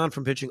will have gone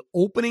from pitching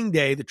opening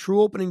day, the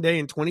true opening day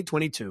in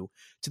 2022,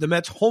 to the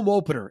Mets home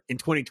opener in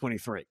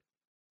 2023.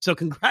 So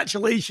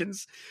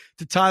congratulations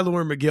to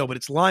Tylor Megill, but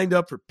it's lined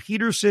up for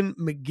Peterson,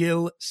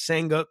 Megill,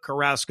 Senga,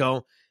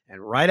 Carrasco, and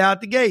right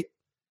out the gate,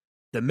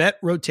 the Met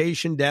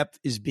rotation depth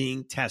is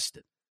being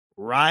tested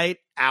right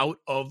out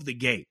of the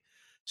gate.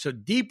 So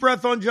deep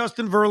breath on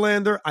Justin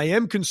Verlander. I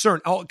am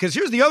concerned. Oh, because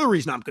here's the other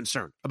reason I'm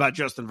concerned about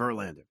Justin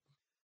Verlander.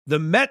 The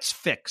Mets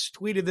Fix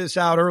tweeted this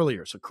out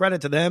earlier, so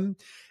credit to them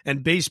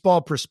and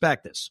Baseball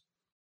Prospectus.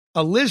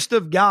 A list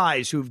of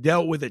guys who've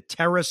dealt with a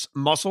teres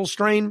muscle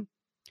strain.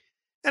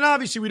 And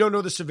obviously we don't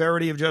know the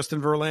severity of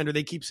Justin Verlander.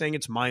 They keep saying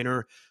it's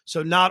minor,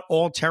 so not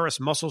all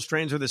teres muscle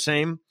strains are the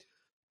same.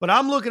 But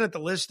I'm looking at the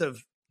list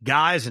of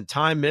guys and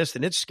time missed,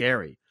 and it's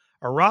scary.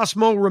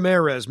 Erasmo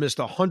Ramirez missed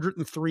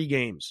 103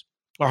 games,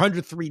 or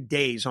 103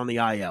 days on the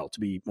IL, to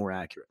be more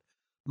accurate.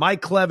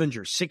 Mike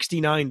Clevenger,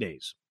 69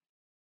 days.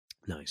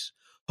 Nice.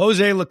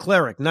 Jose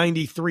Leclerc,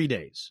 93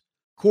 days.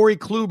 Corey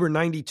Kluber,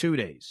 92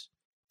 days.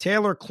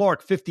 Taylor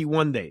Clark,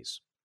 51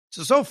 days.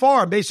 So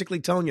far, I'm basically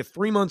telling you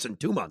 3 months and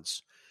 2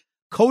 months.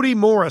 Cody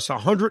Morris,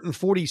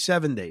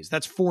 147 days.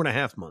 That's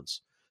 4.5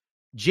 months.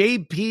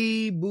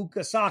 J.P.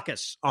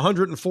 Bukasakis,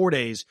 104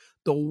 days.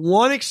 The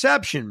one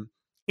exception,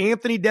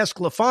 Anthony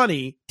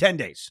Desclafani, 10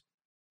 days,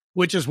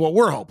 which is what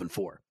we're hoping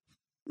for.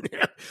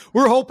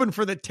 We're hoping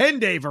for the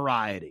 10-day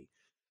variety.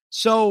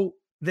 So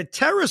the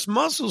teres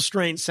muscle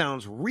strain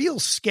sounds real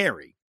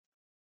scary.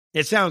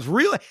 It sounds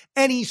real,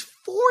 and he's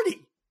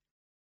 40.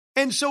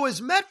 And so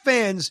as Met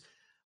fans,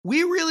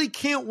 we really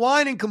can't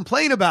whine and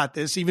complain about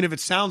this, even if it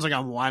sounds like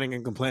I'm whining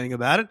and complaining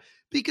about it,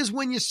 because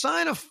when you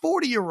sign a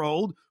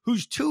 40-year-old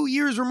who's 2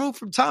 years removed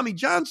from Tommy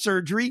John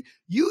surgery,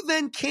 you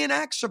then can't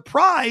act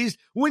surprised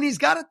when he's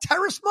got a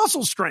teres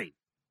muscle strain.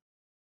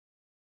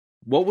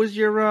 What was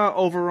your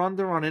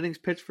over-under on innings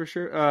pitched for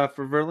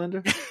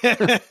Verlander?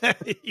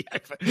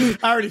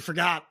 I already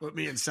forgot what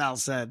me and Sal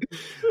said.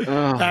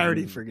 I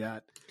already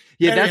forgot.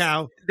 Yeah,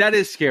 anyhow, that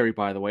is scary,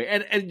 by the way.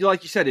 And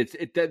like you said,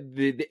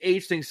 the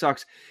age thing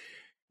sucks.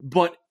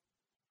 But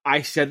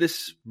I said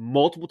this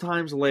multiple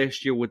times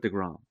last year with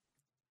DeGrom.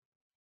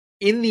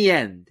 In the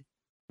end,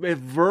 if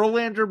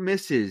Verlander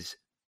misses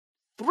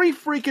 3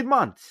 freaking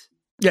months,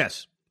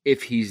 yes,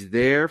 if he's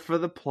there for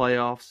the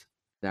playoffs,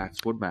 that's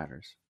what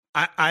matters.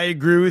 I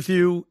agree with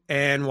you.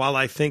 And while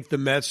I think the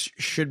Mets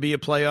should be a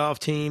playoff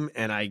team,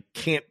 and I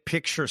can't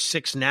picture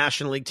 6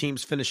 National League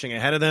teams finishing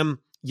ahead of them,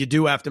 you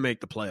do have to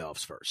make the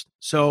playoffs first.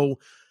 So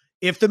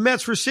if the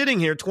Mets were sitting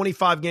here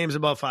 25 games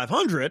above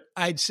 500,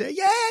 I'd say,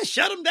 yeah,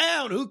 shut them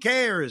down. Who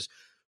cares?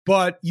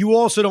 But you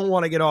also don't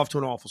want to get off to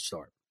an awful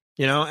start,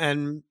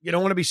 and you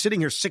don't want to be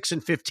sitting here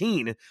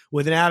 6-15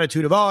 with an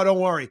attitude of, oh, don't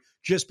worry,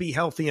 just be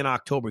healthy in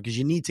October, because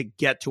you need to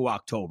get to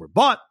October.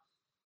 But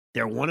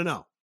they're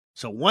 1-0.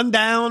 So 1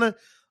 down,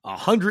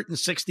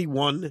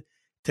 161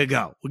 to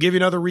go. We'll give you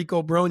another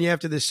Rico Brogna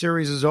after this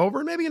series is over,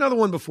 and maybe another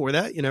one before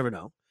that. You never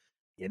know.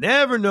 You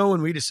never know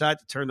when we decide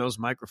to turn those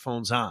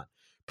microphones on.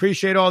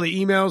 Appreciate all the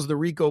emails,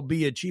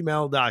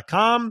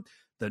 thericob@gmail.com.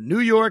 The New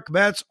York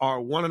Mets are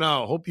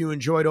 1-0. Hope you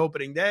enjoyed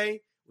opening day.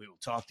 We will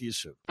talk to you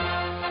soon.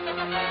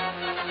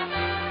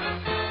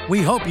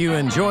 We hope you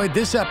enjoyed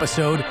this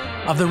episode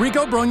of the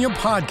Rico Brogna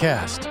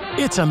Podcast.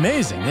 It's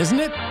amazing,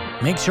 isn't it?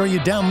 Make sure you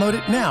download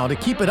it now to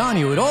keep it on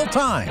you at all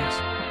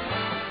times.